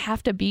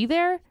have to be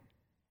there.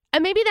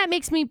 And maybe that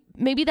makes me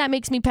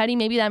petty.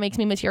 Maybe that makes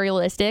me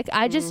materialistic.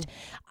 I just,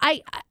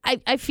 I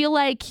feel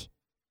like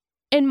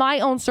in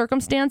my own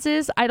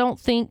circumstances, I don't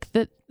think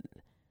that,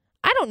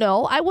 I don't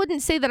know. I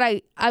wouldn't say that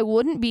I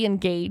wouldn't be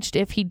engaged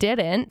if he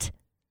didn't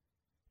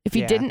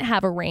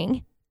have a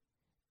ring.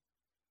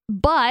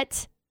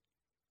 But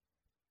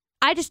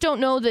I just don't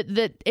know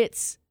that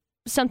it's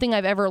something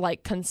I've ever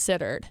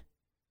considered.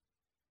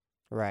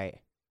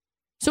 Right.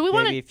 So we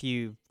want to, maybe if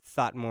you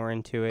thought more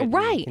into it,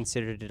 right, and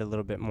considered it a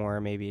little bit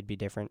more, maybe it'd be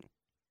different.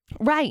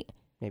 Right.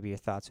 Maybe your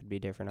thoughts would be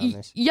different on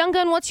this. Young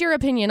Gun, what's your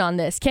opinion on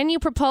this? Can you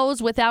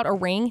propose without a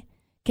ring?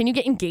 Can you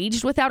get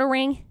engaged without a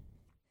ring?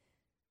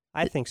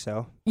 I think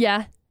so.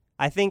 Yeah.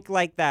 I think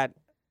like that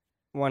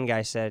one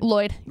guy said.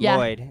 Lloyd. Yeah.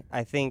 Lloyd.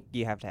 I think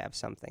you have to have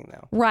something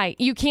though. Right.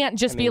 You can't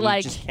just be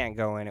like. You just can't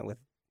go in it with.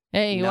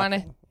 Hey, you want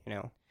to?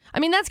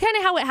 I mean, that's kind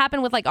of how it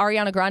happened with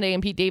Ariana Grande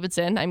and Pete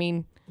Davidson. I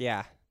mean.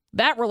 Yeah.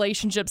 That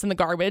relationship's in the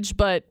garbage,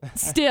 but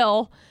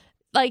still,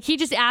 he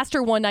just asked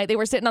her one night. They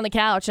were sitting on the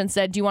couch and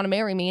said, "Do you want to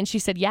marry me?" And she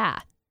said, "Yeah."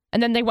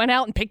 And then they went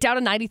out and picked out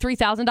a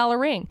 $93,000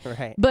 ring.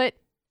 Right. But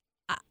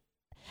I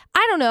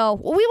don't know.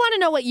 We want to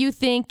know what you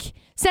think.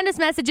 Send us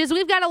messages.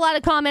 We've got a lot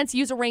of comments.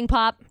 Use a ring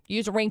pop.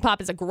 Use a ring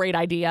pop is a great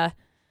idea.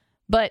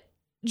 But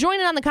join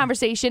in on the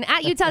conversation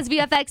at Utah's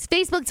VFX,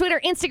 Facebook,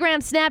 Twitter, Instagram,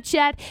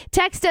 Snapchat.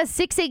 Text us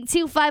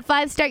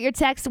 68255. Start your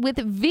text with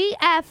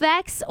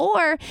VFX.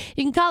 Or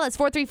you can call us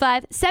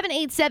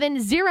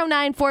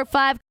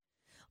 435-787-0945.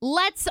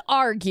 Let's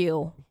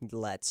argue.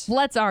 Let's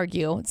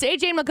argue. It's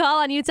AJ and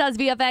McCall on Utah's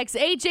VFX.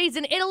 AJ's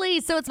in Italy,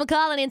 so it's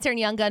McCall and Intern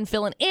Young Gun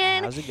filling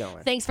in. How's it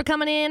going? Thanks for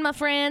coming in, my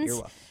friends. You're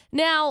welcome.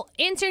 Now,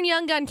 Intern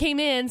Young Gun came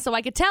in so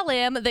I could tell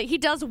him that he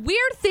does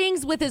weird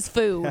things with his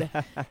food.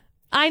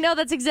 I know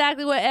that's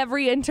exactly what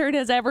every intern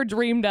has ever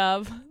dreamed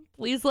of.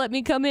 Please let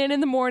me come in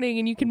the morning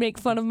and you can make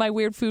fun of my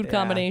weird food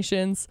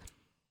combinations.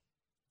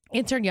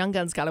 Intern Young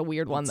Gun's got a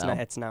weird one, though.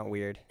 It's not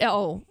weird.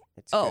 Oh.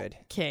 It's good.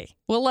 Okay.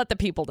 We'll let the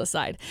people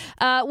decide.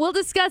 We'll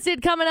discuss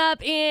it coming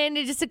up in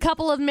just a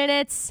couple of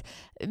minutes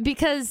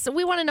because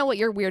we want to know what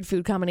your weird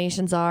food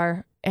combinations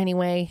are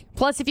anyway.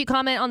 Plus, if you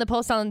comment on the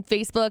post on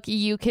Facebook,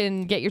 you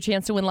can get your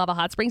chance to win Lava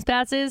Hot Springs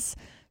passes.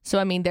 So,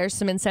 I mean, there's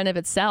some incentive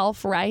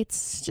itself, right?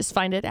 Just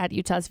find it at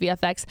Utah's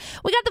VFX.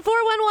 We got the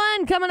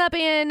 411 coming up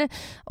in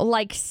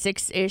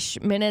 6-ish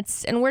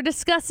minutes, and we're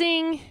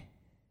discussing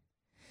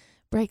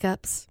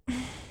breakups.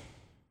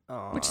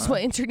 Aww. Which is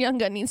what Intern Young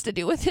Gun needs to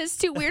do with his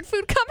two weird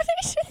food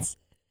combinations.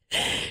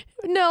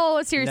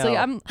 No, seriously,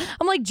 No.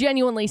 I'm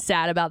genuinely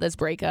sad about this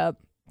breakup,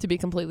 to be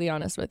completely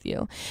honest with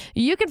you.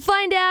 You can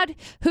find out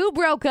who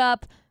broke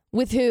up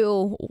with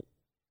who,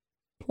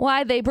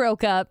 why they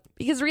broke up,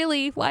 because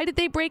really, why did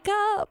they break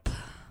up?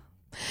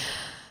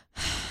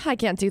 I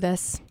can't do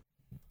this.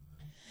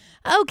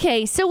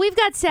 Okay, so we've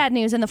got sad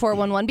news in the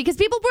 411 because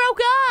people broke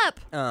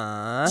up.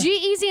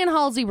 G-Eazy and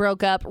Halsey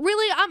broke up.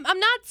 Really, I'm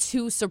not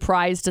too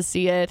surprised to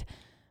see it.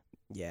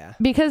 Yeah.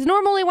 Because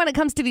normally when it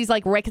comes to these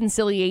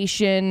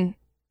reconciliation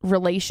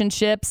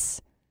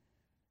relationships,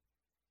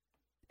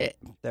 it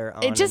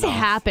just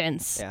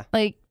happens. Yeah.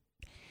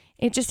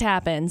 It just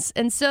happens.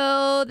 And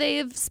so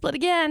they've split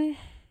again.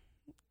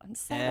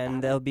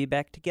 And they'll be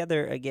back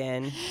together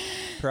again,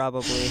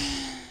 probably.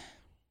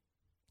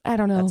 I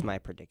don't know. That's my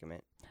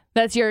predicament.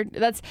 That's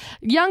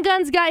Young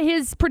Gun's got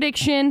his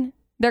prediction.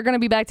 They're going to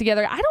be back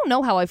together. I don't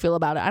know how I feel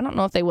about it. I don't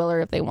know if they will or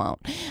if they won't.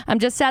 I'm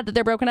just sad that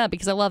they're broken up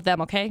because I love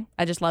them, okay?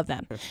 I just love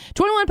them.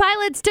 21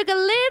 Pilots took a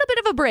little bit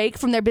of a break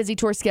from their busy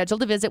tour schedule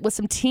to visit with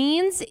some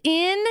teens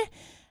in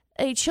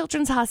a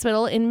children's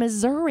hospital in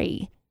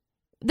Missouri.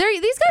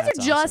 These guys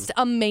are just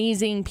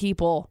amazing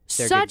people.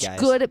 They're Such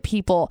good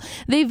people.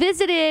 They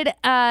visited...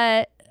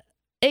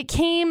 It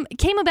came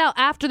about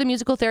after the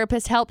musical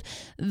therapist helped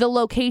the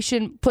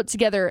location put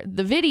together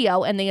the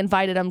video, and they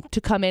invited them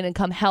to come in and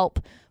come help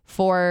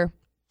for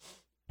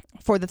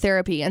the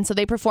therapy. And so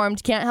they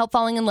performed Can't Help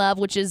Falling in Love,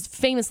 which is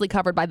famously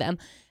covered by them.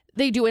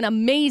 They do an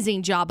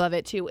amazing job of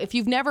it, too. If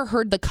you've never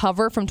heard the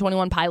cover from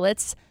 21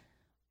 Pilots,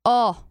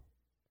 I'm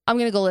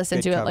going to go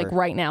listen to it like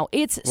right now.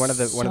 It's one of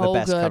the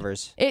best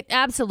covers. It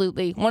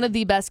absolutely one of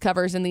the best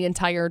covers in the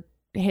entire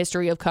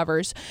history of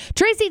covers.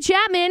 Tracy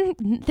Chapman,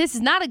 this is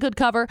not a good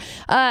cover,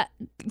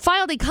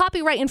 filed a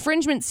copyright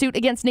infringement suit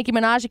against Nicki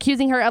Minaj,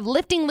 accusing her of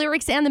lifting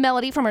lyrics and the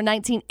melody from her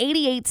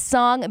 1988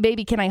 song,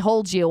 Baby Can I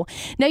Hold You.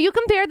 Now, you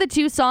compare the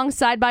two songs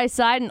side by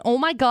side, and oh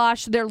my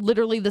gosh, they're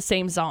literally the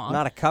same song.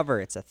 Not a cover,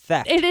 it's a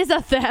theft. It is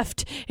a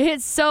theft.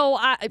 It's so,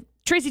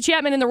 Tracy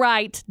Chapman in the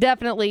right,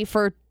 definitely,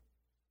 for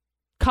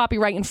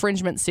copyright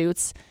infringement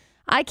suits.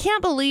 I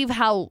can't believe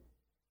how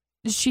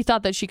she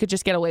thought that she could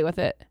just get away with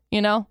it,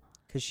 you know?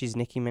 Because she's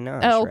Nicki Minaj.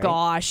 Oh, right?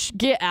 gosh.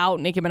 Get out,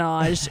 Nicki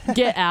Minaj.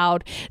 Get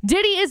out.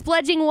 Diddy is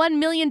pledging $1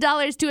 million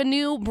to a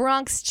new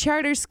Bronx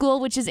charter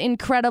school, which is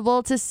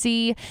incredible to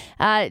see.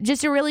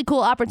 Just a really cool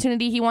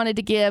opportunity he wanted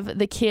to give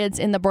the kids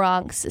in the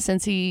Bronx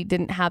since he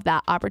didn't have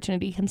that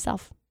opportunity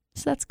himself.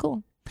 So that's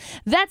cool.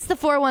 That's the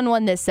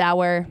 411 this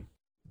hour.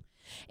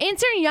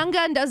 Intern Young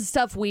Gun does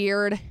stuff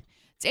weird.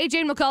 It's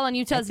AJ and McCall on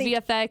Utah's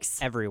VFX.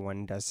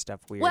 Everyone does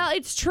stuff weird. Well,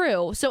 it's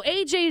true. So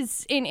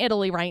AJ's in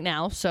Italy right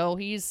now, so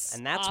he's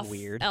that's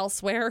weird.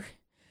 Elsewhere.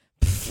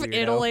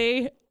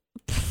 Italy.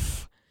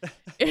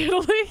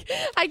 Italy.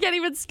 I can't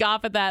even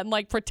scoff at that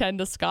and pretend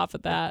to scoff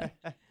at that.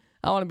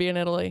 I want to be in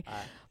Italy.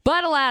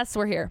 But alas,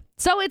 we're here.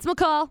 So it's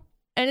McCall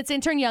and it's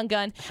Intern Young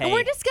Gun. Hey. And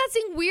we're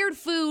discussing weird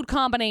food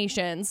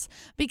combinations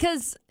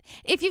because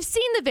if you've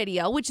seen the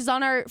video, which is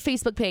on our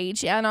Facebook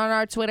page and on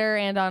our Twitter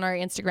and on our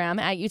Instagram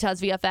at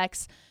Utah's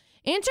VFX,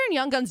 Intern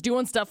Young Gun's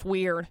doing stuff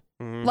weird.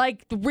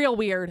 Like real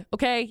weird,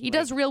 okay? He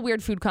does real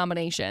weird food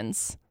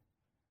combinations.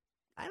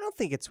 I don't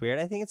think it's weird.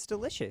 I think it's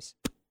delicious.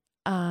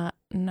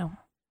 No.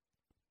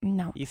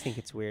 You think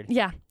it's weird?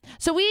 Yeah.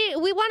 So we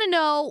want to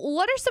know,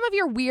 what are some of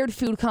your weird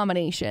food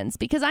combinations?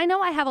 Because I know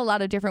I have a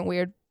lot of different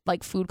weird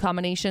food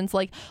combinations.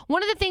 Like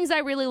one of the things I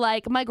really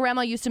like, my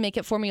grandma used to make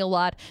it for me a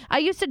lot. I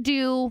used to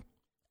do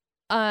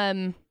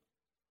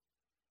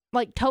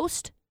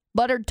toast,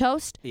 buttered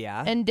toast.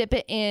 Yeah. And dip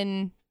it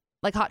in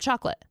hot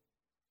chocolate.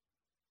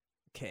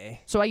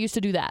 Okay. So I used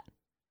to do that.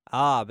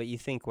 But you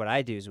think what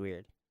I do is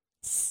weird.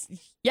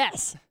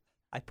 Yes.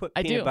 I put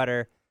peanut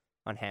butter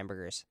on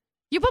hamburgers.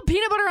 You put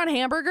peanut butter on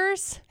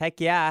hamburgers?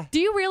 Heck yeah. Do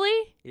you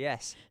really?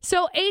 Yes.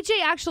 So AJ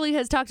actually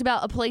has talked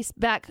about a place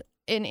back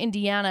in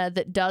Indiana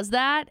that does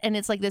that, and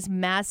it's this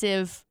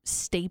massive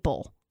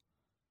staple.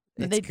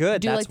 It's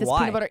good. That's this why.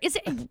 Peanut butter. Is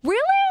it really?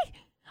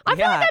 I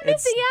feel like I'm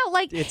missing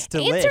out. It's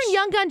delish. Intern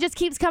Young Gun just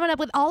keeps coming up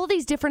with all of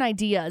these different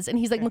ideas, and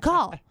he's like,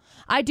 McCall,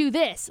 I do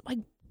this.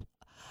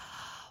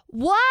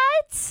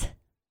 What?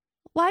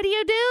 Why do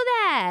you do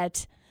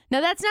that? Now,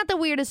 that's not the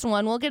weirdest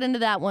one. We'll get into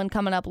that one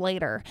coming up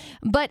later.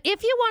 But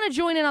if you want to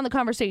join in on the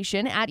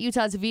conversation at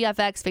Utah's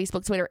VFX,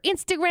 Facebook, Twitter,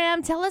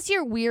 Instagram, tell us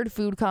your weird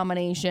food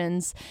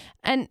combinations.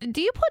 And do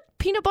you put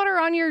peanut butter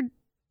on your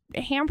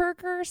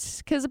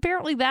hamburgers? Because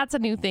apparently that's a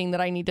new thing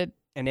that I need to...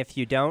 And if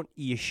you don't,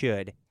 you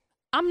should.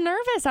 I'm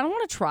nervous. I don't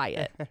want to try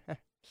it.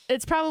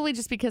 It's probably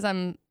just because I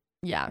don't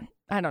know.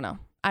 I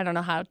don't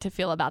know how to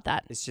feel about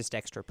that. It's just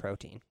extra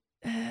protein.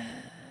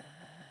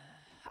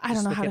 I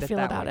don't know how to feel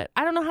about it.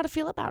 I don't know how to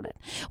feel about it.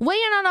 Weigh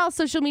in on all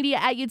social media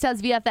at Utah's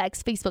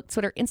VFX, Facebook,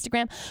 Twitter,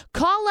 Instagram.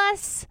 Call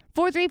us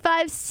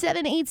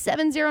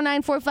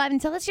 435-787-0945 and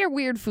tell us your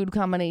weird food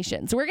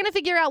combinations. We're going to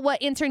figure out what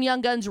Intern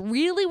Young Gun's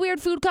really weird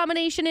food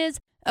combination is.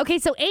 Okay,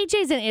 so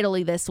AJ's in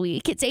Italy this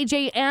week. It's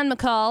AJ and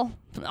McCall,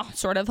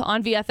 sort of,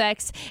 on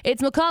VFX.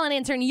 It's McCall and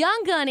Intern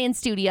Young Gun in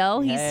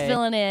studio. He's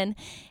filling in.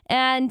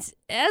 And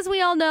as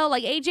we all know,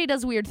 AJ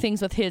does weird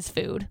things with his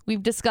food.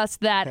 We've discussed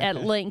that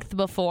at length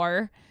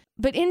before.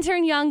 But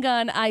Intern Young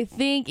Gun, I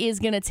think, is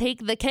going to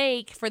take the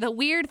cake for the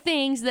weird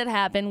things that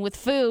happen with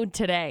food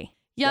today.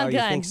 Young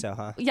Gun. You think so,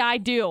 huh? Yeah, I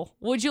do.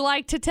 Would you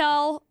like to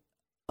tell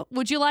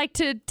what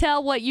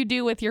you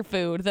do with your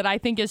food that I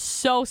think is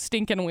so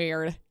stinking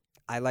weird?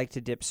 I like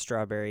to dip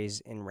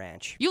strawberries in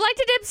ranch. You like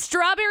to dip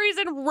strawberries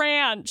in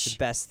ranch? The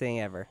best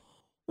thing ever.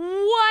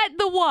 What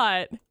the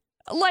what?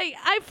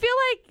 I feel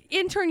like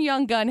Intern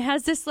Young Gun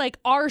has this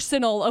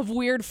arsenal of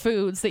weird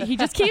foods that he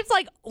just keeps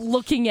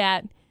looking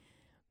at.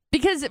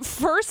 Because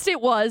first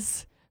it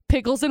was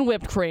pickles and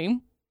whipped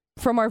cream.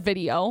 from our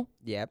video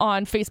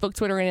on Facebook,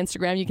 Twitter, and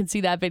Instagram. You can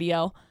see that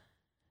video.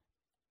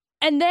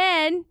 And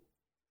then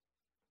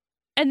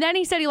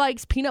he said he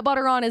likes peanut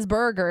butter on his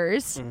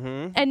burgers.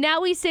 Mm-hmm. And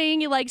now he's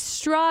saying he likes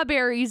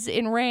strawberries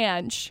in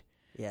ranch.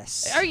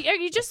 Yes. Are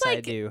you just yes, like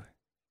I do.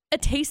 a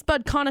taste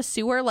bud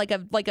connoisseur, like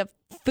a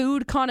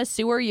food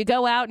connoisseur? You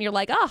go out and you're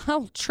like, oh,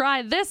 I'll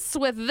try this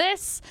with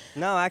this.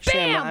 No, actually,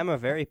 Bam! I'm a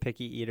very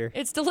picky eater.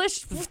 It's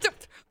delicious.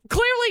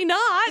 Clearly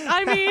not.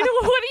 I mean,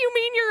 what do you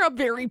mean you're a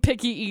very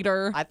picky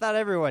eater? I thought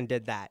everyone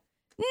did that.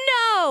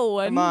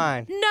 No. Come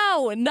on.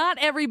 No, not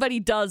everybody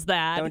does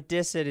that. Don't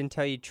diss it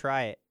until you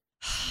try it.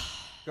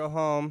 Go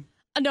home.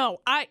 No,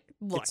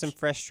 look. Get some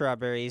fresh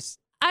strawberries.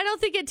 I don't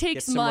think it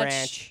takes some much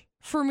ranch.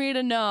 for me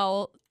to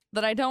know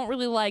that I don't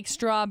really like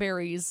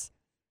strawberries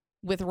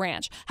with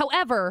ranch.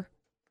 However,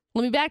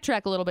 let me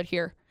backtrack a little bit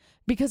here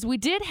because we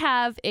did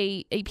have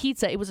a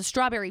pizza. It was a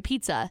strawberry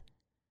pizza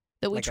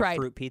that we tried. A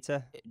fruit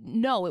pizza?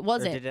 No, it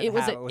wasn't. It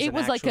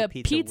was like a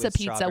pizza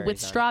with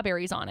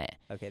strawberries on it.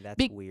 Okay,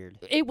 that's weird.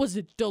 It was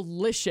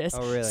delicious.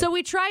 Oh, really? So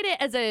we tried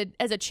it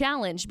as a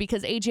challenge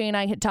because AJ and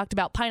I had talked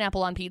about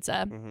pineapple on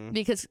pizza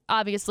because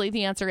obviously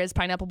the answer is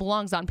pineapple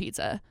belongs on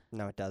pizza.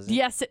 No, it doesn't.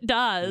 Yes, it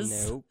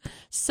does. Nope.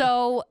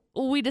 So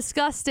we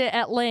discussed it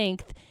at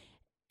length,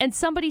 and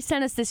somebody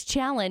sent us this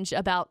challenge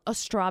about a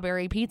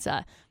strawberry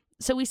pizza.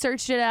 So we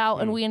searched it out,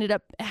 and we ended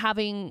up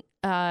having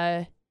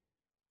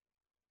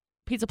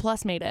Pizza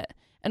Plus made it,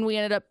 and we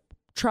ended up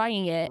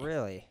trying it.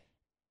 Really?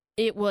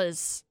 It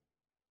was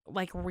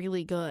like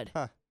really good.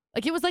 Huh.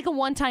 Like it was like a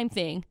one-time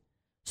thing.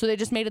 So they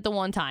just made it the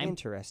one time.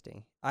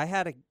 Interesting. I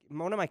had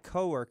one of my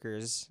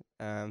coworkers,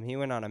 he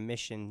went on a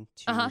mission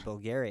to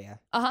Bulgaria.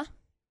 Uh-huh.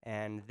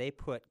 And they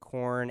put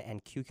corn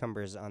and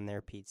cucumbers on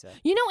their pizza.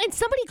 You know, and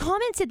somebody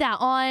commented that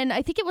on,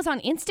 I think it was on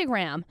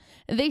Instagram.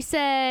 They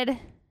said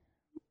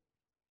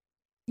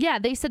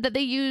that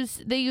they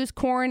use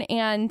corn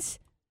and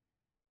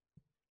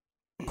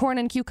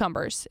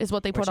cucumbers is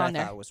what they put on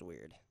there. Which I thought was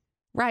weird.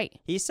 Right.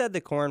 He said the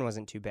corn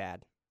wasn't too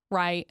bad.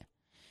 Right.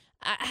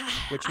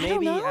 Which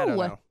maybe, I don't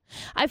know.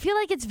 I feel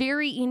like it's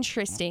very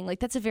interesting. Like,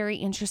 that's a very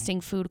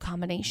interesting food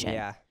combination.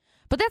 Yeah.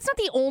 But that's not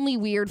the only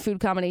weird food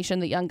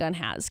combination that Young Gun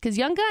has. Because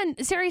Young Gun,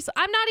 seriously,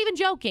 I'm not even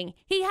joking.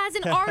 He has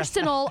an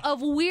arsenal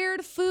of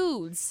weird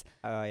foods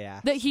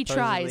that he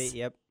tries.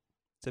 Yep.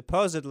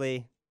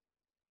 Supposedly,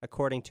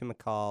 according to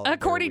McCall.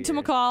 According to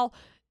McCall,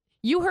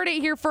 you heard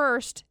it here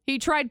first. He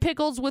tried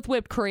pickles with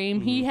whipped cream.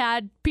 Mm-hmm. He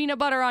had peanut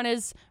butter on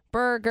his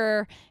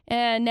burger.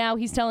 And now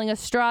he's telling us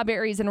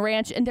strawberries and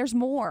ranch. And there's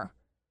more.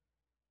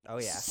 Oh,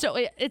 yeah. So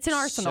it's an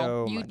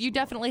arsenal. You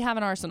definitely have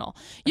an arsenal.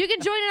 You can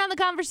join in on the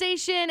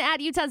conversation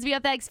at Utah's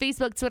VFX,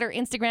 Facebook, Twitter,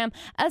 Instagram,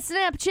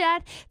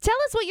 Snapchat. Tell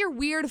us what your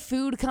weird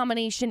food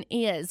combination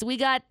is. We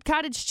got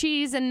cottage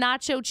cheese and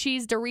nacho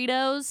cheese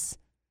Doritos.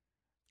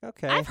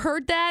 Okay. I've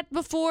heard that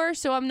before,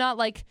 so I'm not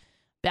like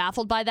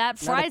baffled by that.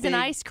 Fries and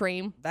ice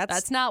cream.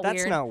 That's not weird.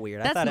 That's not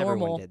weird. That's I thought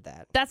normal. everyone did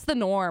that. That's the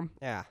norm.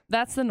 Yeah.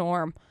 That's the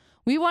norm.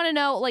 We want to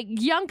know, like,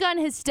 Young Gun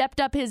has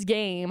stepped up his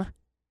game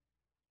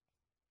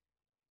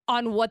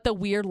on what the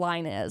weird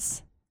line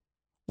is.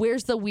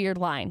 Where's the weird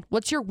line?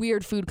 What's your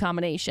weird food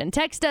combination?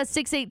 Text us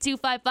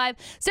 68255.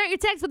 Start your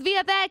text with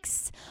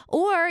VFX.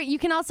 Or you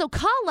can also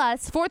call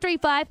us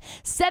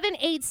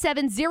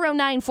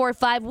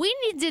 435-787-0945. We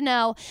need to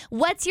know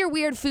what's your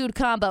weird food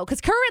combo. Because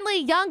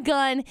currently Young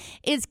Gun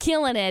is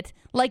killing it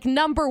like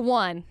number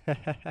one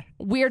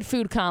weird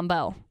food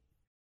combo.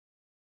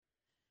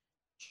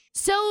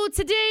 So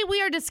today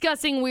we are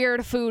discussing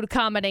weird food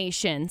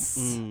combinations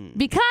because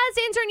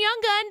Intern Young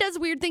Gun does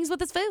weird things with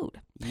his food.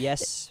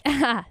 Yes.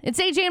 It's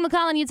AJ and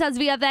McCall and Utah's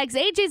VFX.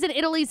 AJ's in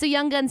Italy, so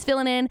Young Gun's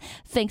filling in.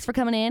 Thanks for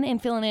coming in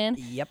and filling in.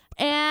 Yep.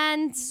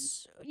 And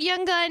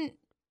Young Gun,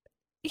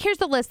 here's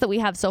the list that we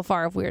have so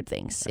far of weird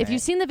things. If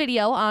you've seen the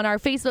video on our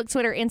Facebook,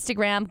 Twitter,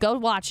 Instagram, go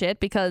watch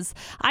it because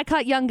I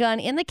caught Young Gun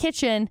in the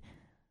kitchen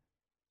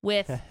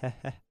with...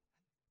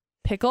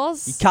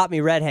 pickles. You caught me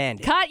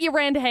red-handed. Caught you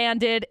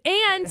red-handed.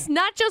 And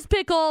not just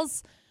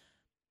pickles,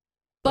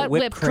 but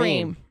whipped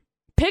cream.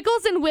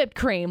 Pickles and whipped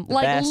cream. The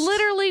best.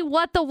 Literally,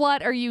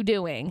 what are you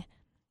doing?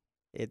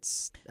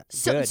 It's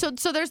so good.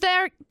 So there's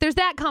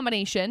that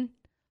combination,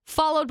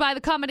 followed by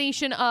the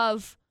combination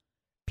of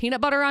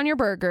peanut butter on your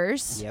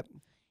burgers. Yep.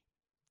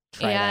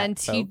 Try and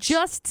that, he folks.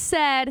 just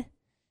said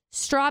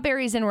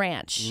strawberries and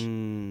ranch.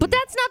 But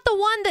that's not the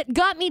one that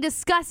got me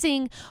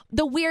discussing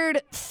the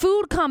weird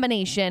food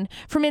combination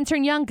from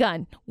Intern Young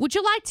Gun. Would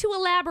you like to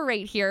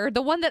elaborate here?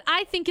 The one that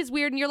I think is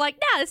weird and you're like,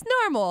 nah, it's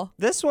normal.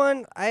 This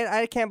one,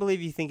 I can't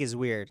believe you think is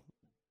weird.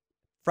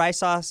 Fry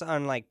sauce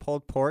on like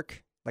pulled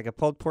pork, like a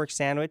pulled pork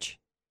sandwich.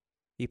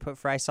 You put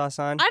fry sauce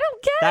on. I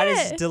don't get that it.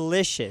 That is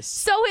delicious.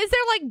 So is there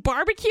like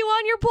barbecue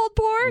on your pulled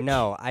pork?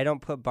 No, I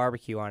don't put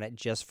barbecue on it,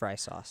 just fry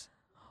sauce.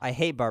 I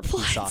hate barbecue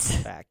sauce,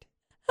 in fact.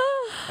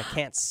 I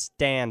can't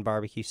stand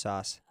barbecue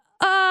sauce.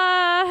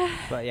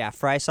 But yeah,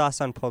 fry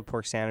sauce on pulled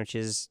pork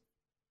sandwiches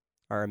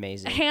are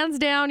amazing. Hands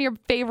down, your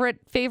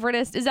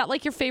favoritist. Is that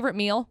like your favorite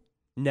meal?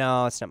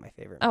 No, it's not my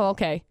favorite meal. Oh,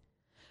 okay.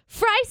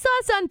 Fry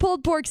sauce on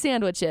pulled pork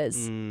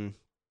sandwiches.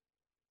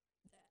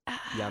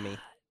 yummy.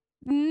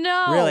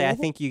 No. Really, I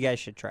think you guys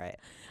should try it.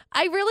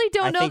 I really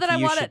don't know that I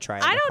want to try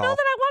it. I don't know that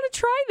I want to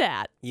try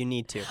that. You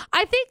need to.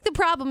 I think the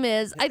problem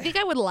is I think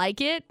I would like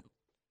it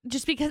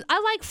just because I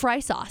like fry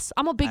sauce.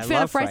 I'm a big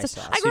fan of fry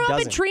sauce. I grew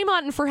up in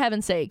Tremont, for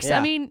heaven's sakes. Yeah.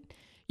 I mean,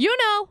 you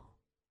know,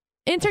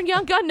 Intern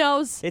Young Gun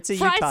knows. It's a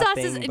fry Utah sauce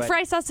thing, is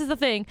fry sauce is the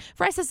thing.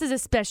 Fry sauce is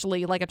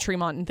especially like a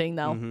Tremont thing,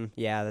 though. Mm-hmm.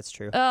 Yeah, that's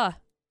true.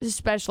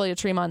 Especially a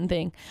Tremont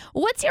thing.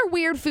 What's your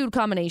weird food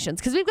combinations?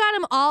 Because we've got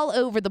them all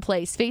over the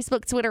place.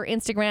 Facebook, Twitter,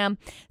 Instagram,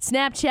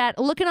 Snapchat.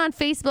 Looking on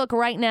Facebook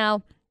right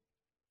now.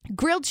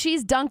 Grilled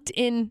cheese dunked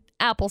in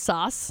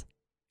applesauce.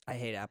 I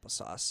hate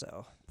applesauce,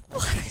 so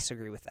I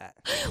disagree with that.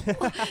 This is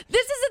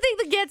the thing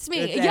that gets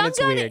me. Young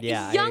Gun, weird.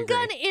 Yeah, Young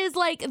Gun is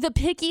like the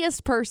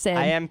pickiest person.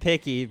 I am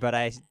picky, but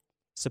I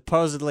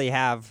supposedly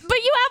have. But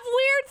you have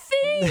weird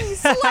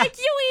things, like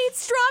you eat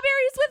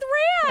strawberries with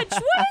ranch.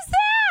 What is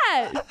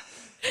that?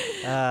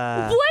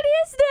 What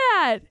is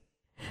that?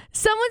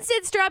 Someone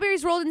said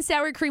strawberries rolled in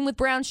sour cream with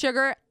brown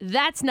sugar.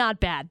 That's not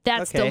bad.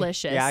 That's okay.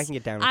 delicious. Yeah, I can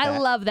get down with that. I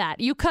love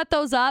that. You cut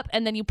those up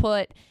and then you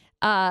put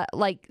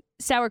like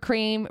sour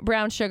cream,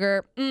 brown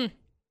sugar.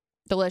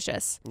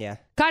 Delicious. Yeah.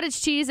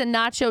 Cottage cheese and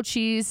nacho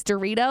cheese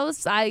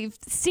Doritos. I've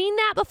seen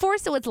that before,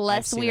 so it's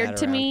less weird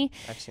to me.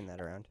 I've seen that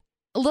around.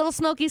 Little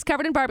Smokies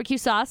covered in barbecue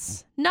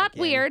sauce. Not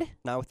Again, weird.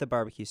 Not with the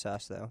barbecue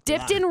sauce, though.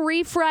 Dipped in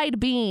refried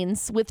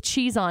beans with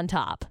cheese on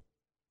top.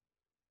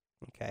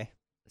 Okay.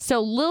 So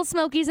Little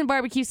Smokies and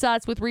barbecue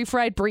sauce with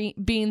refried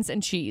beans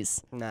and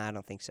cheese. Nah, I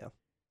don't think so.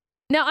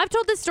 Now, I've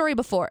told this story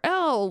before.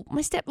 Oh,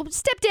 my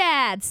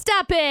stepdad,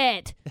 stop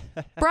it.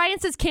 Brian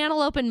says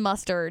cantaloupe and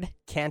mustard.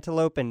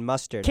 Cantaloupe and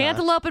mustard,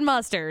 Cantaloupe and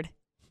mustard.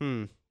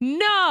 No.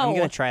 I'm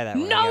going to try that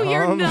one. No,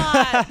 you're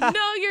not.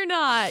 No, you're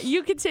not.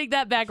 You can take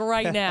that back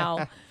right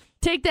now.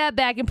 Take that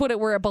back and put it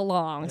where it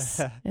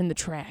belongs, in the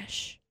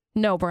trash.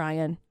 No,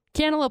 Brian.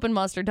 Cantaloupe and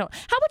mustard don't.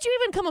 How would you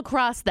even come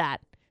across that?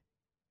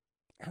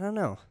 I don't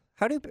know.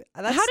 How do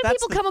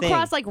people come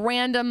across like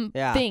random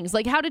things?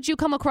 Like, how did you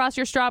come across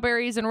your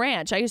strawberries and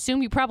ranch? I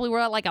assume you probably were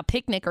at like a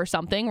picnic or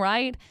something,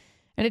 right?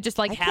 And it just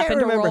like happened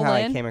to roll in. I can't remember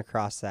how I came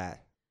across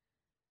that.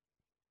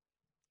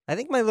 I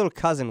think my little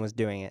cousin was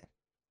doing it.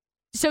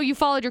 So you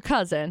followed your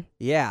cousin?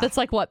 Yeah. That's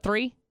like what,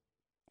 3?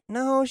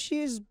 No,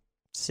 she's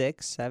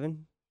 6,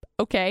 7.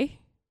 Okay.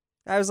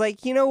 I was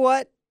like, you know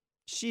what?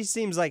 She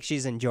seems like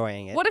she's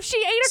enjoying it. What if she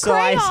ate a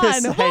crayon?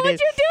 What would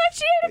you do if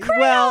she ate a crayon?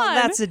 Well,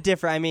 that's a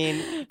different. I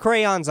mean,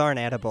 crayons aren't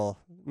edible,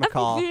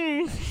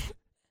 McCall.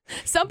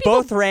 Some people.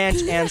 Both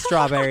ranch and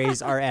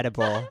strawberries are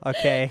edible.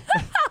 Okay.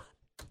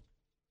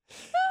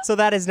 So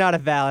that is not a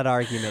valid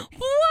argument.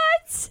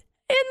 What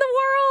in the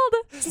world?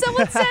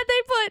 Someone said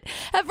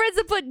have friends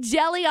that put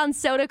jelly on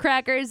soda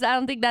crackers. I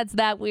don't think that's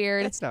that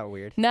weird. That's not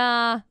weird.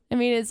 Nah. I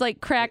mean, it's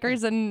like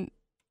crackers and.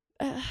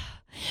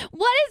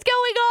 What is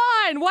going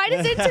on? Why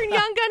does Intern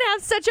Young Gun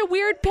have such a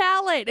weird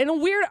palate and a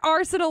weird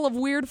arsenal of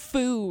weird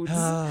foods?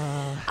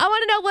 I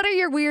want to know, what are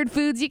your weird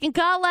foods? You can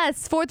call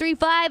us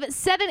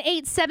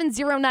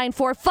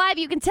 435-787-0945.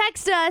 You can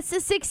text us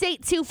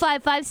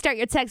 68255. Start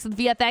your text with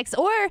VFX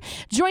or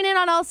join in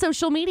on all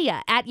social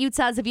media at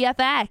Utah's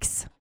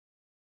VFX.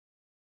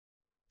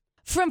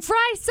 From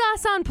fry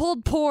sauce on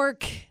pulled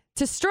pork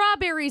to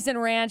strawberries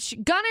and ranch,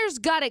 Gunner's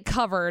got it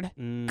covered.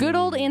 Good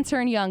old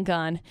Intern Young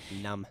Gun.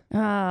 Numb.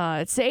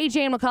 It's AJ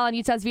and McCall on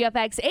Utah's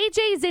VFX.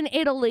 AJ's in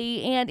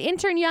Italy, and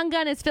Intern Young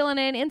Gun is filling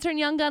in. Intern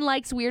Young Gun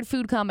likes weird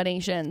food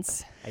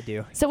combinations. I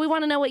do. So we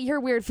want to know what your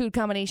weird food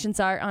combinations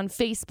are on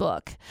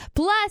Facebook.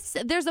 Plus,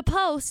 there's a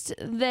post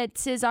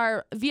that is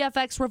our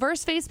VFX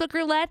reverse Facebook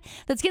roulette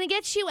that's going to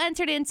get you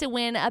entered in to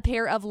win a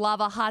pair of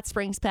Lava Hot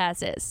Springs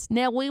passes.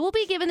 Now, we will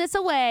be giving this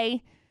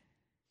away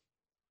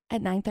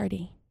at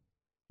 9:30.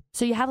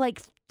 So you have like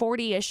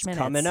 40-ish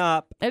minutes. Coming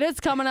up. It is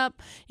coming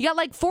up. You got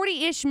like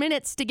 40-ish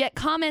minutes to get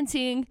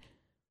commenting,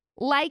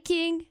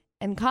 liking,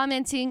 and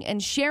commenting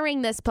and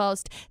sharing this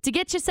post to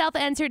get yourself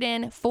entered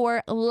in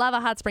for Lava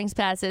Hot Springs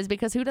passes,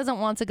 because who doesn't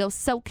want to go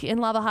soak in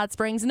Lava Hot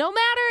Springs? No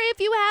matter if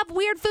you have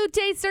weird food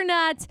tastes or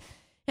not,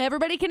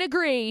 everybody can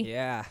agree.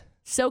 Yeah.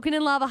 Soaking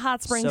in Lava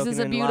Hot Springs is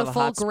a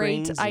beautiful,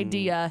 great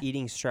idea.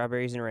 Eating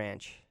strawberries and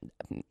ranch.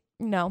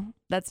 No.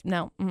 That's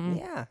no. Mm-mm.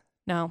 Yeah.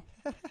 No.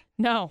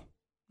 No.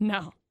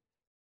 No.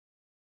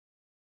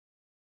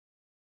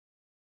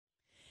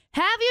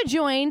 Have you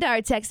joined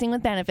our Texting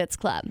with Benefits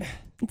Club?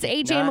 It's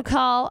AJ and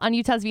McCall on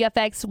Utah's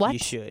VFX. What? You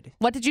should.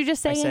 What did you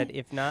just say? I said,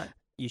 if not,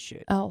 you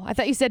should. Oh, I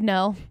thought you said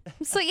no.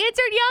 It's like,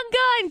 Intern Young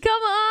Gun,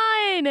 come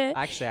on.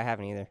 Actually, I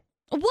haven't either.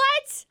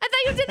 What? I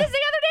thought you did this the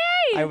other day.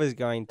 I was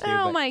going to.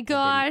 Oh but my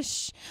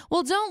gosh.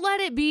 Well, don't let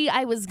it be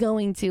I was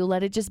going to.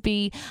 Let it just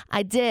be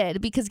I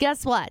did. Because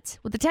guess what?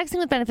 With the Texting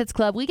with Benefits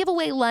Club, we give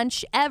away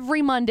lunch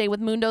every Monday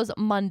with Mundo's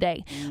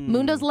Monday.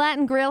 Mundo's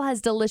Latin Grill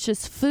has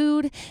delicious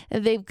food.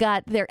 They've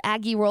got their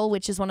Aggie roll,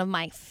 which is one of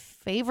my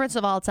favorites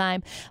of all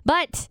time.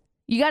 But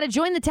You got to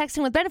join the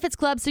Texting with Benefits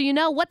Club so you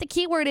know what the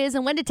keyword is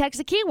and when to text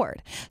a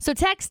keyword. So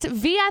text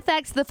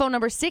VFX to the phone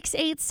number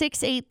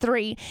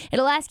 68683.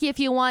 It'll ask you if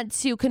you want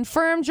to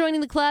confirm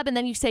joining the club, and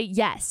then you say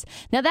yes.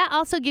 Now, that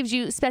also gives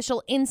you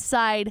special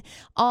insight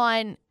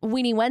on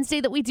Weenie Wednesday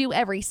that we do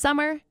every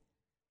summer,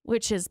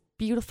 which is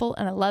beautiful,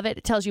 and I love it.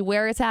 It tells you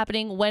where it's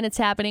happening, when it's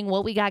happening,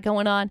 what we got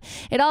going on.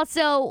 It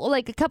also,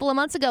 like a couple of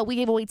months ago, we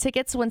gave away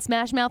tickets when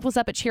Smash Mouth was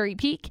up at Cherry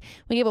Peak.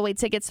 We gave away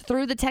tickets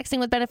through the Texting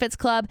with Benefits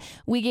Club.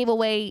 We gave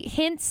away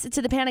hints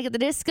to the Panic at the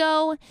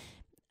Disco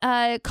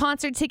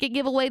concert ticket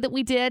giveaway that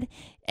we did.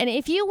 And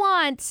if you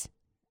want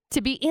to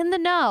be in the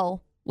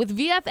know with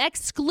VF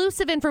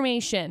exclusive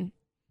information,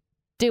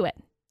 do it.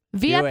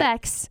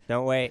 VFX.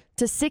 Don't wait.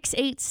 To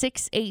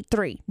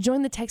 68683.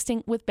 Join the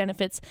Texting with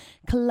Benefits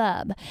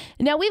Club.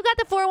 Now, we've got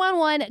the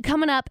 411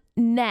 coming up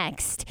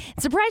next.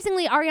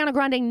 Surprisingly, Ariana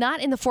Grande not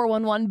in the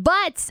 411,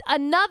 but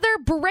another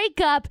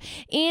breakup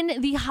in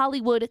the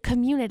Hollywood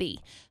community.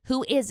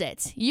 Who is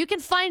it? You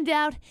can find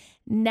out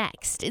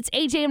next. It's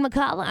AJ and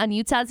McCall on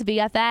Utah's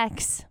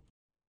VFX.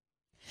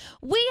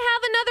 We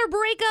have another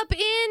breakup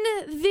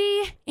in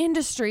the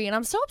industry, and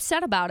I'm so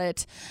upset about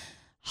it.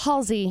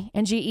 Halsey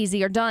and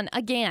G-Eazy are done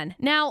again.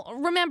 Now,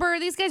 remember,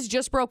 these guys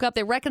just broke up.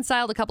 They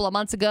reconciled a couple of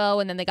months ago,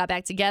 and then they got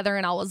back together,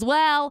 and all was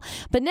well.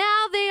 But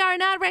now they are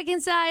not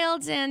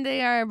reconciled, and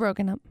they are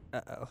broken up.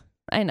 Uh-oh.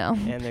 I know.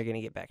 And they're going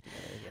to get back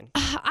together again.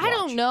 I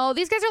don't know.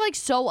 These guys are, like,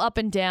 so up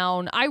and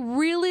down. I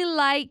really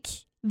like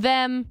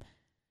them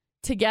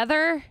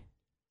together,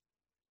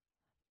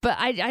 but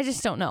I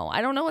just don't know.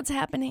 I don't know what's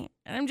happening.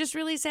 And I'm just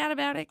really sad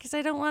about it because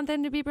I don't want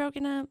them to be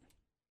broken up.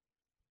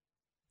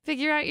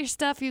 Figure out your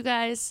stuff, you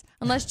guys.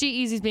 Unless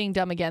G-Eazy's being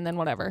dumb again, then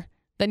whatever.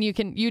 Then you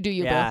do you,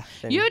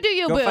 boo. You do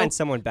you, go boo. Find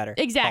someone better.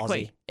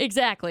 Exactly. Halsey.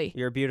 Exactly.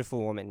 You're a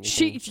beautiful woman.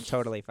 You can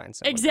totally find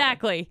someone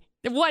Exactly.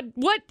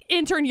 What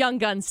Intern Young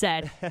Gun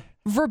said.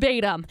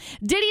 Verbatim.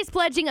 Diddy's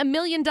pledging $1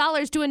 million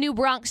to a new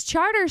Bronx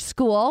charter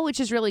school, which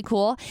is really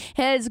cool.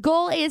 His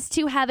goal is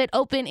to have it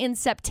open in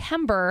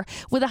September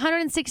with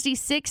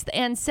 166th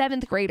and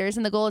 7th graders,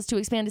 and the goal is to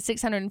expand to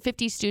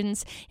 650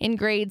 students in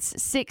grades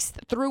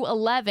 6th through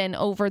 11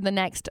 over the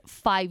next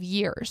 5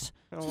 years.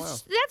 Oh, wow.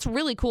 That's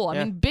really cool.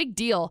 Yeah. I mean, big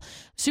deal.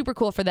 Super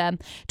cool for them.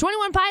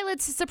 21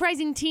 Pilots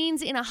surprising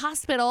teens in a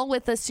hospital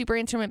with a super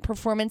intimate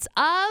performance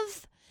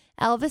of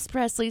Elvis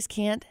Presley's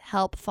Can't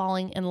Help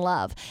Falling in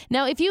Love.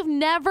 Now, if you've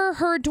never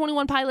heard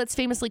 21 Pilots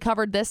famously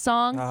covered this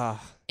song,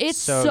 it's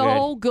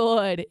so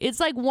good. It's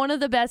like one of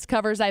the best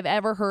covers I've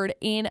ever heard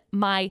in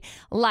my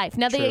life.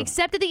 Now, they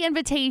accepted the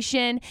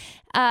invitation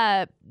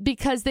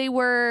because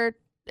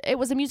it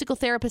was a musical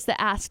therapist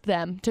that asked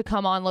them to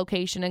come on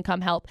location and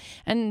come help.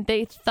 And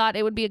they thought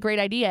it would be a great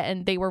idea,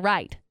 and they were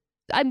right.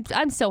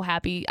 I'm so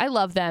happy. I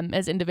love them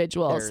as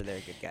individuals. They're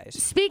good guys.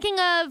 Speaking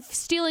of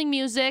stealing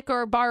music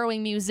or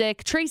borrowing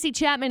music, Tracy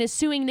Chapman is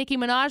suing Nicki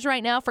Minaj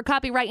right now for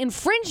copyright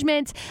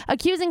infringement,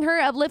 accusing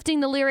her of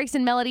lifting the lyrics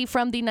and melody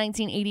from the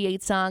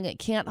 1988 song,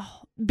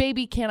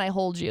 Baby, Can I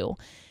Hold You?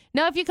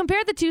 Now, if you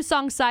compare the two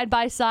songs side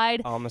by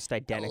side, almost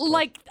identical.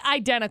 Like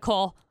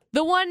identical.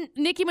 The one,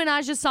 Nicki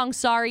Minaj's song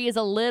Sorry, is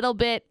a little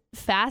bit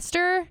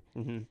faster,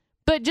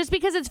 but just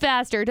because it's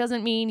faster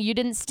doesn't mean you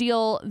didn't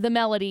steal the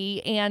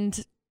melody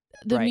and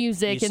the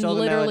music and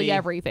literally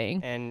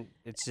everything. And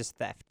it's just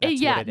theft.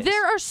 That's yeah, what it is.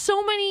 there are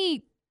so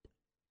many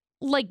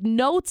like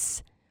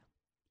notes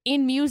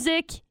in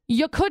music.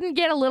 You couldn't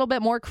get a little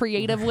bit more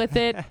creative with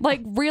it.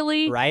 Like,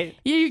 really? Right?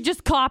 You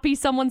just copy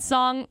someone's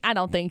song? I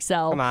don't think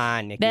so. Come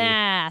on, Nikki.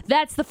 Nah,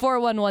 that's the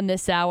 411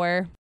 this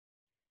hour.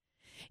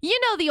 You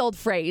know the old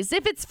phrase,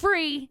 if it's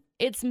free,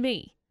 it's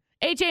me.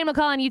 AJ and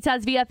McCall on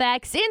Utah's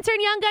VFX.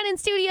 Intern Young Gun in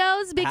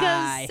studios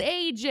because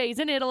AJ's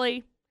in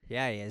Italy.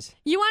 Yeah, he is.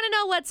 You want to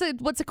know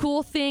what's a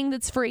cool thing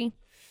that's free?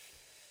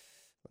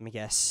 Let me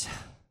guess.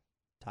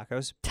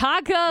 Tacos?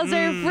 Tacos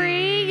are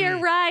free. You're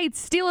right.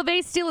 Steal a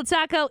Base, Steal a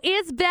Taco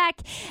is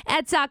back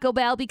at Taco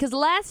Bell because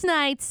last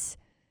night's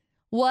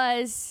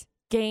was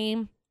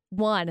game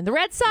 1. And the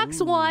Red Sox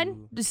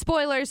won.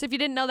 Spoilers, if you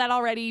didn't know that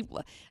already.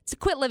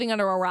 Quit living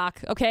under a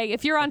rock, okay?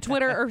 If you're on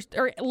Twitter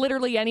or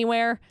literally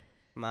anywhere.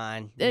 Come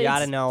on. You got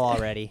to know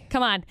already.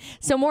 Come on.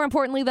 So more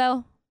importantly,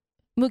 though,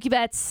 Mookie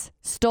Betts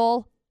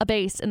stole a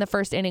base in the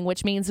first inning,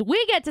 which means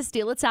we get to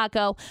steal a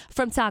taco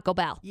from Taco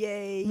Bell.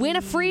 Yay. Win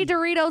a free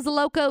Doritos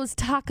Locos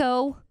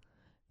taco.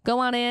 Go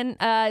on in.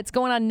 It's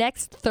going on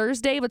next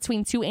Thursday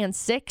between 2 and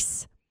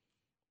 6.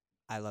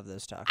 I love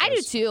those tacos. I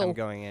do too. I'm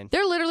going in.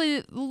 They're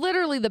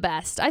literally the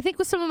best. I think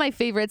with some of my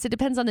favorites, it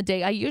depends on the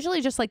day. I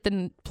usually just like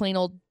the plain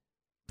old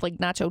like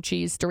nacho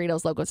cheese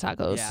Doritos Locos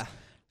tacos. Yeah.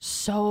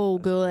 So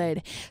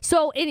good.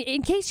 So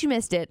in case you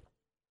missed it,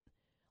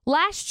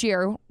 last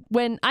year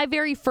when I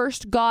very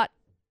first got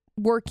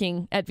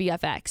working at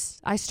VFX,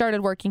 I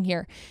started working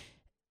here,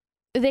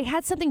 they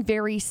had something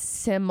very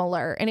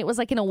similar, and it was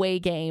like an away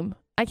game.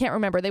 I can't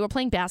remember. They were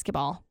playing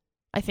basketball,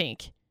 I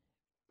think.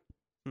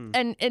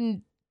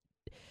 And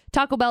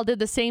Taco Bell did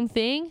the same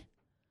thing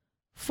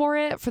for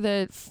it, for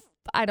the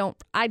I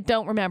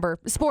don't remember.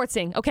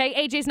 Sportsing, okay?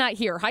 AJ's not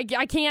here. I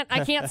can't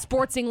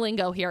sportsing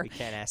lingo here. We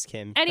can't ask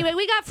him. Anyway,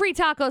 we got free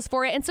tacos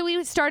for it, and so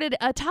we started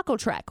a taco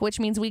trek, which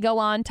means we go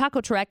on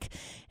taco trek,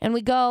 and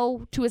we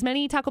go to as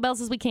many Taco Bells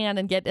as we can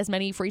and get as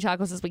many free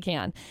tacos as we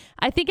can.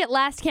 I think at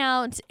last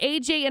count,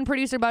 AJ and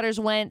Producer Butters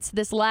went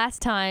this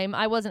last time.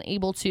 I wasn't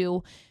able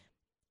to,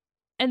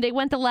 and they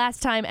went the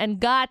last time and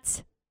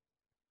got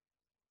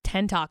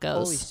 10 tacos.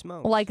 Holy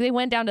smokes. Like, they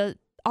went down to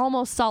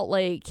almost Salt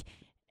Lake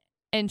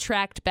and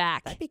tracked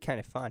back. That'd be kind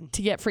of fun.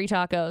 To get free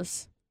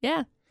tacos.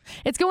 Yeah.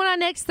 It's going on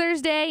next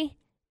Thursday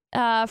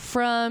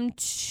from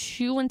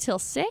 2 until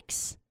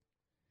 6.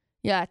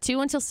 Yeah, 2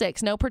 until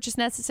 6. No purchase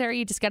necessary.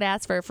 You just got to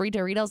ask for a free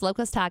Doritos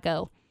Locos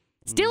taco.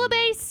 Still a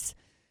base.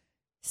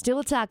 Still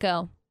a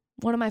taco.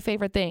 One of my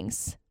favorite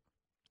things.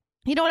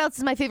 You know what else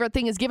is my favorite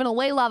thing is giving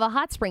away Lava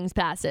Hot Springs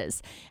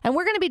passes. And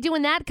we're going to be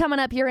doing that coming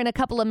up here in a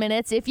couple of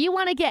minutes. If you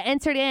want to get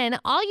entered in,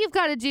 all you've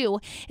got to do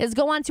is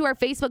go onto our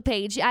Facebook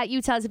page at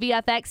Utah's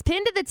VFX.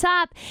 Pinned to the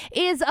top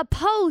is a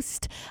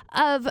post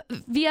of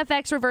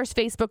VFX Reverse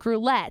Facebook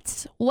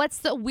Roulette. What's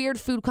the weird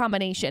food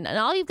combination? And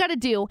all you've got to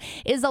do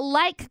is a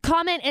like,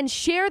 comment, and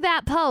share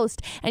that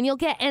post, and you'll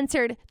get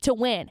entered to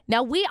win.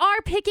 Now, we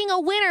are picking a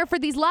winner for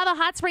these Lava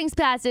Hot Springs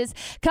passes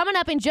coming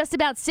up in just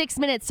about 6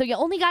 minutes. So you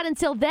only got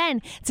until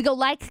then to go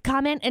like,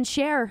 comment, and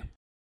share.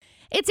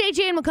 It's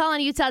AJ and McCall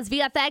on Utah's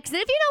VFX. And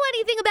if you know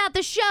anything about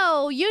the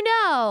show, you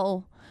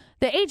know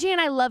that AJ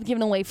and I love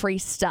giving away free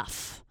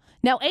stuff.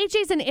 Now,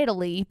 AJ's in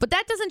Italy, but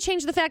that doesn't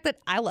change the fact that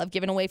I love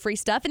giving away free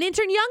stuff. And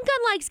Intern Young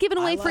Gun likes giving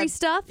away free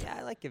stuff. Yeah,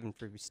 I like giving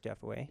free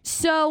stuff away.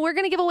 So we're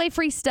going to give away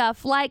free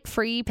stuff like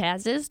free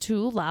passes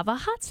to Lava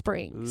Hot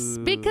Springs.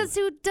 Ooh. Because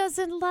who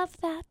doesn't love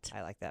that?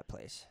 I like that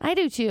place. I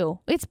do too.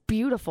 It's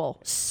beautiful.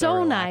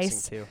 So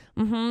nice. Too.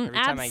 Mm-hmm. Every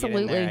time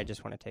Absolutely. I get in there, I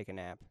just want to take a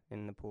nap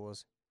in the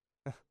pools.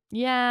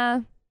 Yeah.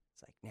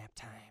 It's like nap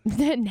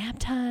time. Nap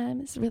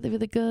time is really,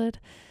 really good.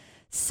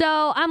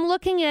 So I'm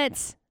looking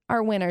at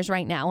our winners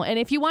right now. And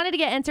if you wanted to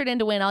get entered in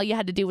to win, all you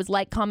had to do was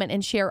like, comment,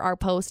 and share our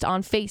post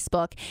on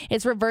Facebook.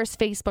 It's Reverse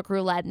Facebook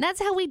Roulette. And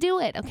that's how we do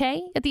it,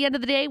 okay? At the end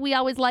of the day, we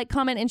always like,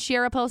 comment, and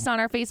share a post on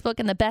our Facebook,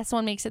 and the best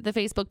one makes it the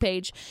Facebook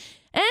page.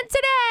 And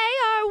today,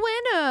 our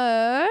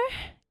winner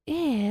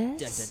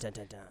is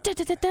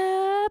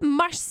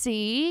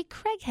Marcy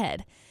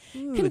Craighead.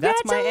 Ooh,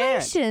 that's my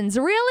aunt. Congratulations.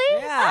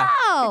 Really? Yeah.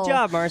 Oh. Good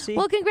job, Marcy.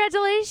 Well,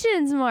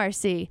 congratulations,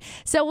 Marcy.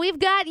 So we've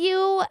got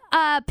you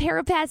a pair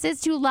of passes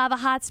to Lava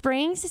Hot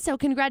Springs. So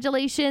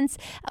congratulations.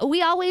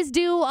 We always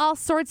do all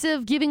sorts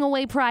of giving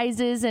away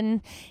prizes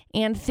and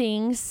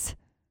things.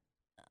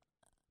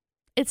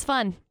 It's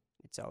fun.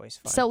 It's always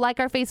fun. So like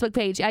our Facebook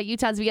page at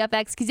Utah's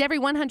VFX, because every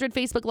 100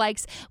 Facebook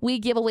likes, we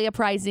give away a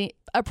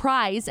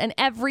prize, and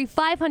every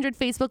 500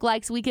 Facebook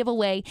likes, we give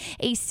away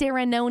a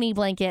Serenoni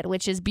blanket,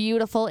 which is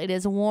beautiful. It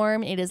is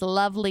warm. It is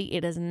lovely.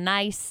 It is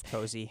nice.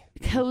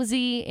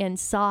 Cozy and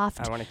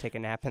soft. I want to take a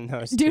nap in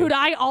those. Dude, too.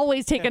 I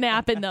always take a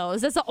nap in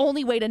those. That's the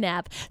only way to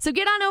nap. So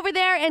get on over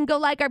there and go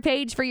like our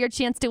page for your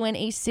chance to win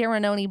a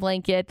Serenoni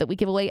blanket that we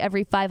give away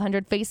every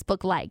 500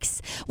 Facebook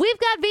likes. We've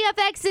got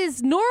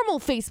VFX's normal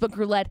Facebook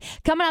roulette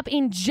coming up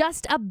in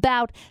just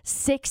about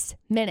 6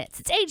 minutes.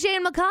 It's AJ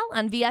and McCall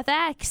on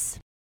VFX.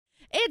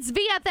 It's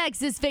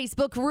VFX's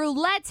Facebook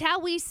roulette, how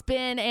we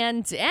spin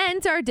and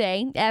end our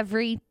day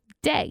every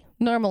day.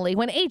 Normally,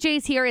 when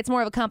AJ's here, it's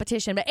more of a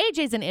competition, but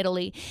AJ's in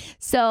Italy,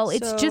 so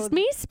it's just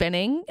me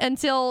spinning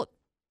until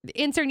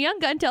Intern Young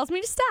Gun tells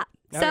me to stop.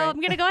 So right. I'm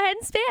going to go ahead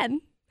and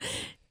spin.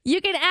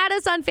 You can add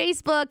us on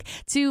Facebook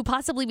to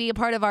possibly be a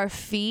part of our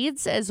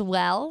feeds as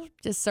well.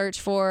 Just search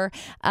for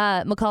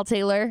McCall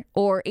Taylor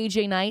or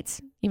AJ Knight,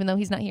 even though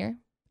he's not here.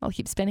 I'll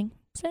keep spinning.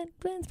 Spin.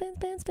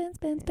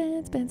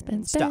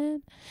 Stop.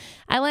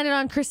 I landed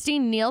on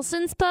Christine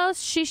Nielsen's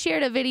post. She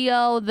shared a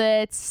video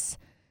that's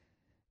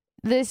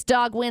this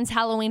dog wins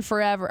Halloween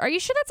forever. Are you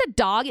sure that's a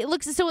dog? It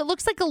looks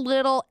like a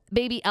little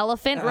baby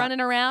elephant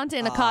running around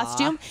in a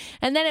costume,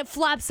 and then it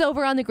flops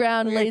over on the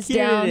ground and lays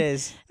down. It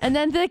is. And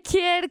then the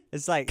kid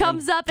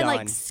comes up and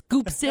done.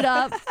 scoops it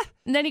up.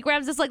 And then he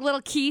grabs this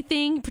little key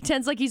thing,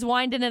 pretends like he's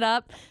winding it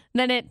up. And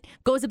then it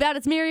goes about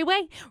its merry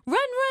way. Run.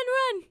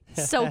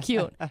 So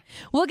cute.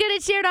 We'll get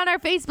it shared on our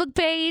Facebook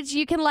page.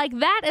 You can like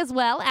that as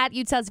well at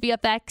Utah's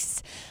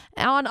VFX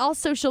on all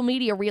social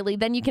media, really.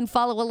 Then you can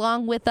follow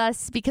along with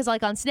us because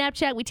like on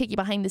Snapchat, we take you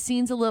behind the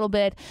scenes a little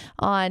bit.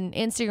 On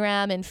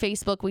Instagram and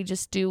Facebook, we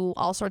just do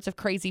all sorts of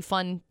crazy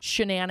fun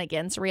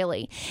shenanigans,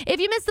 really. If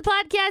you missed the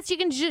podcast,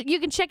 you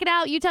can check it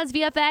out, Utah's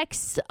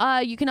VFX.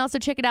 You can also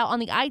check it out on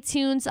the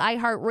iTunes,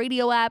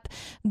 iHeartRadio app,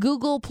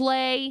 Google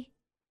Play,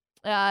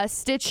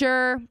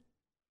 Stitcher,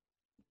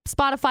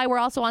 Spotify. We're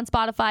also on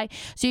Spotify,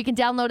 so you can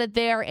download it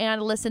there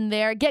and listen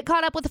there. Get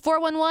caught up with the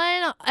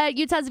 411 at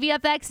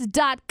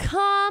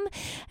utahsvfx.com.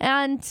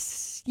 And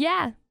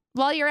yeah,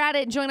 While you're at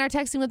it, join our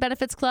Texting with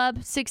Benefits Club,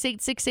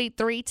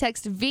 68683.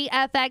 Text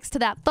VFX to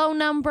that phone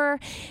number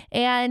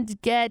and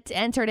get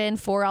entered in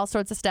for all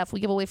sorts of stuff. We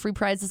give away free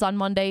prizes on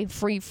Monday,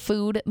 free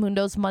food,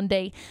 Mundo's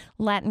Monday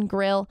Latin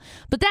Grill.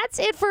 But that's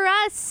it for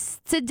us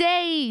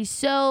today.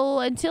 So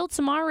until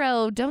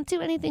tomorrow, don't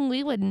do anything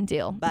we wouldn't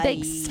do. Bye.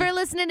 Thanks for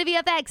listening to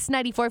VFX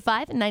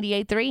 94.5 and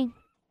 98.3.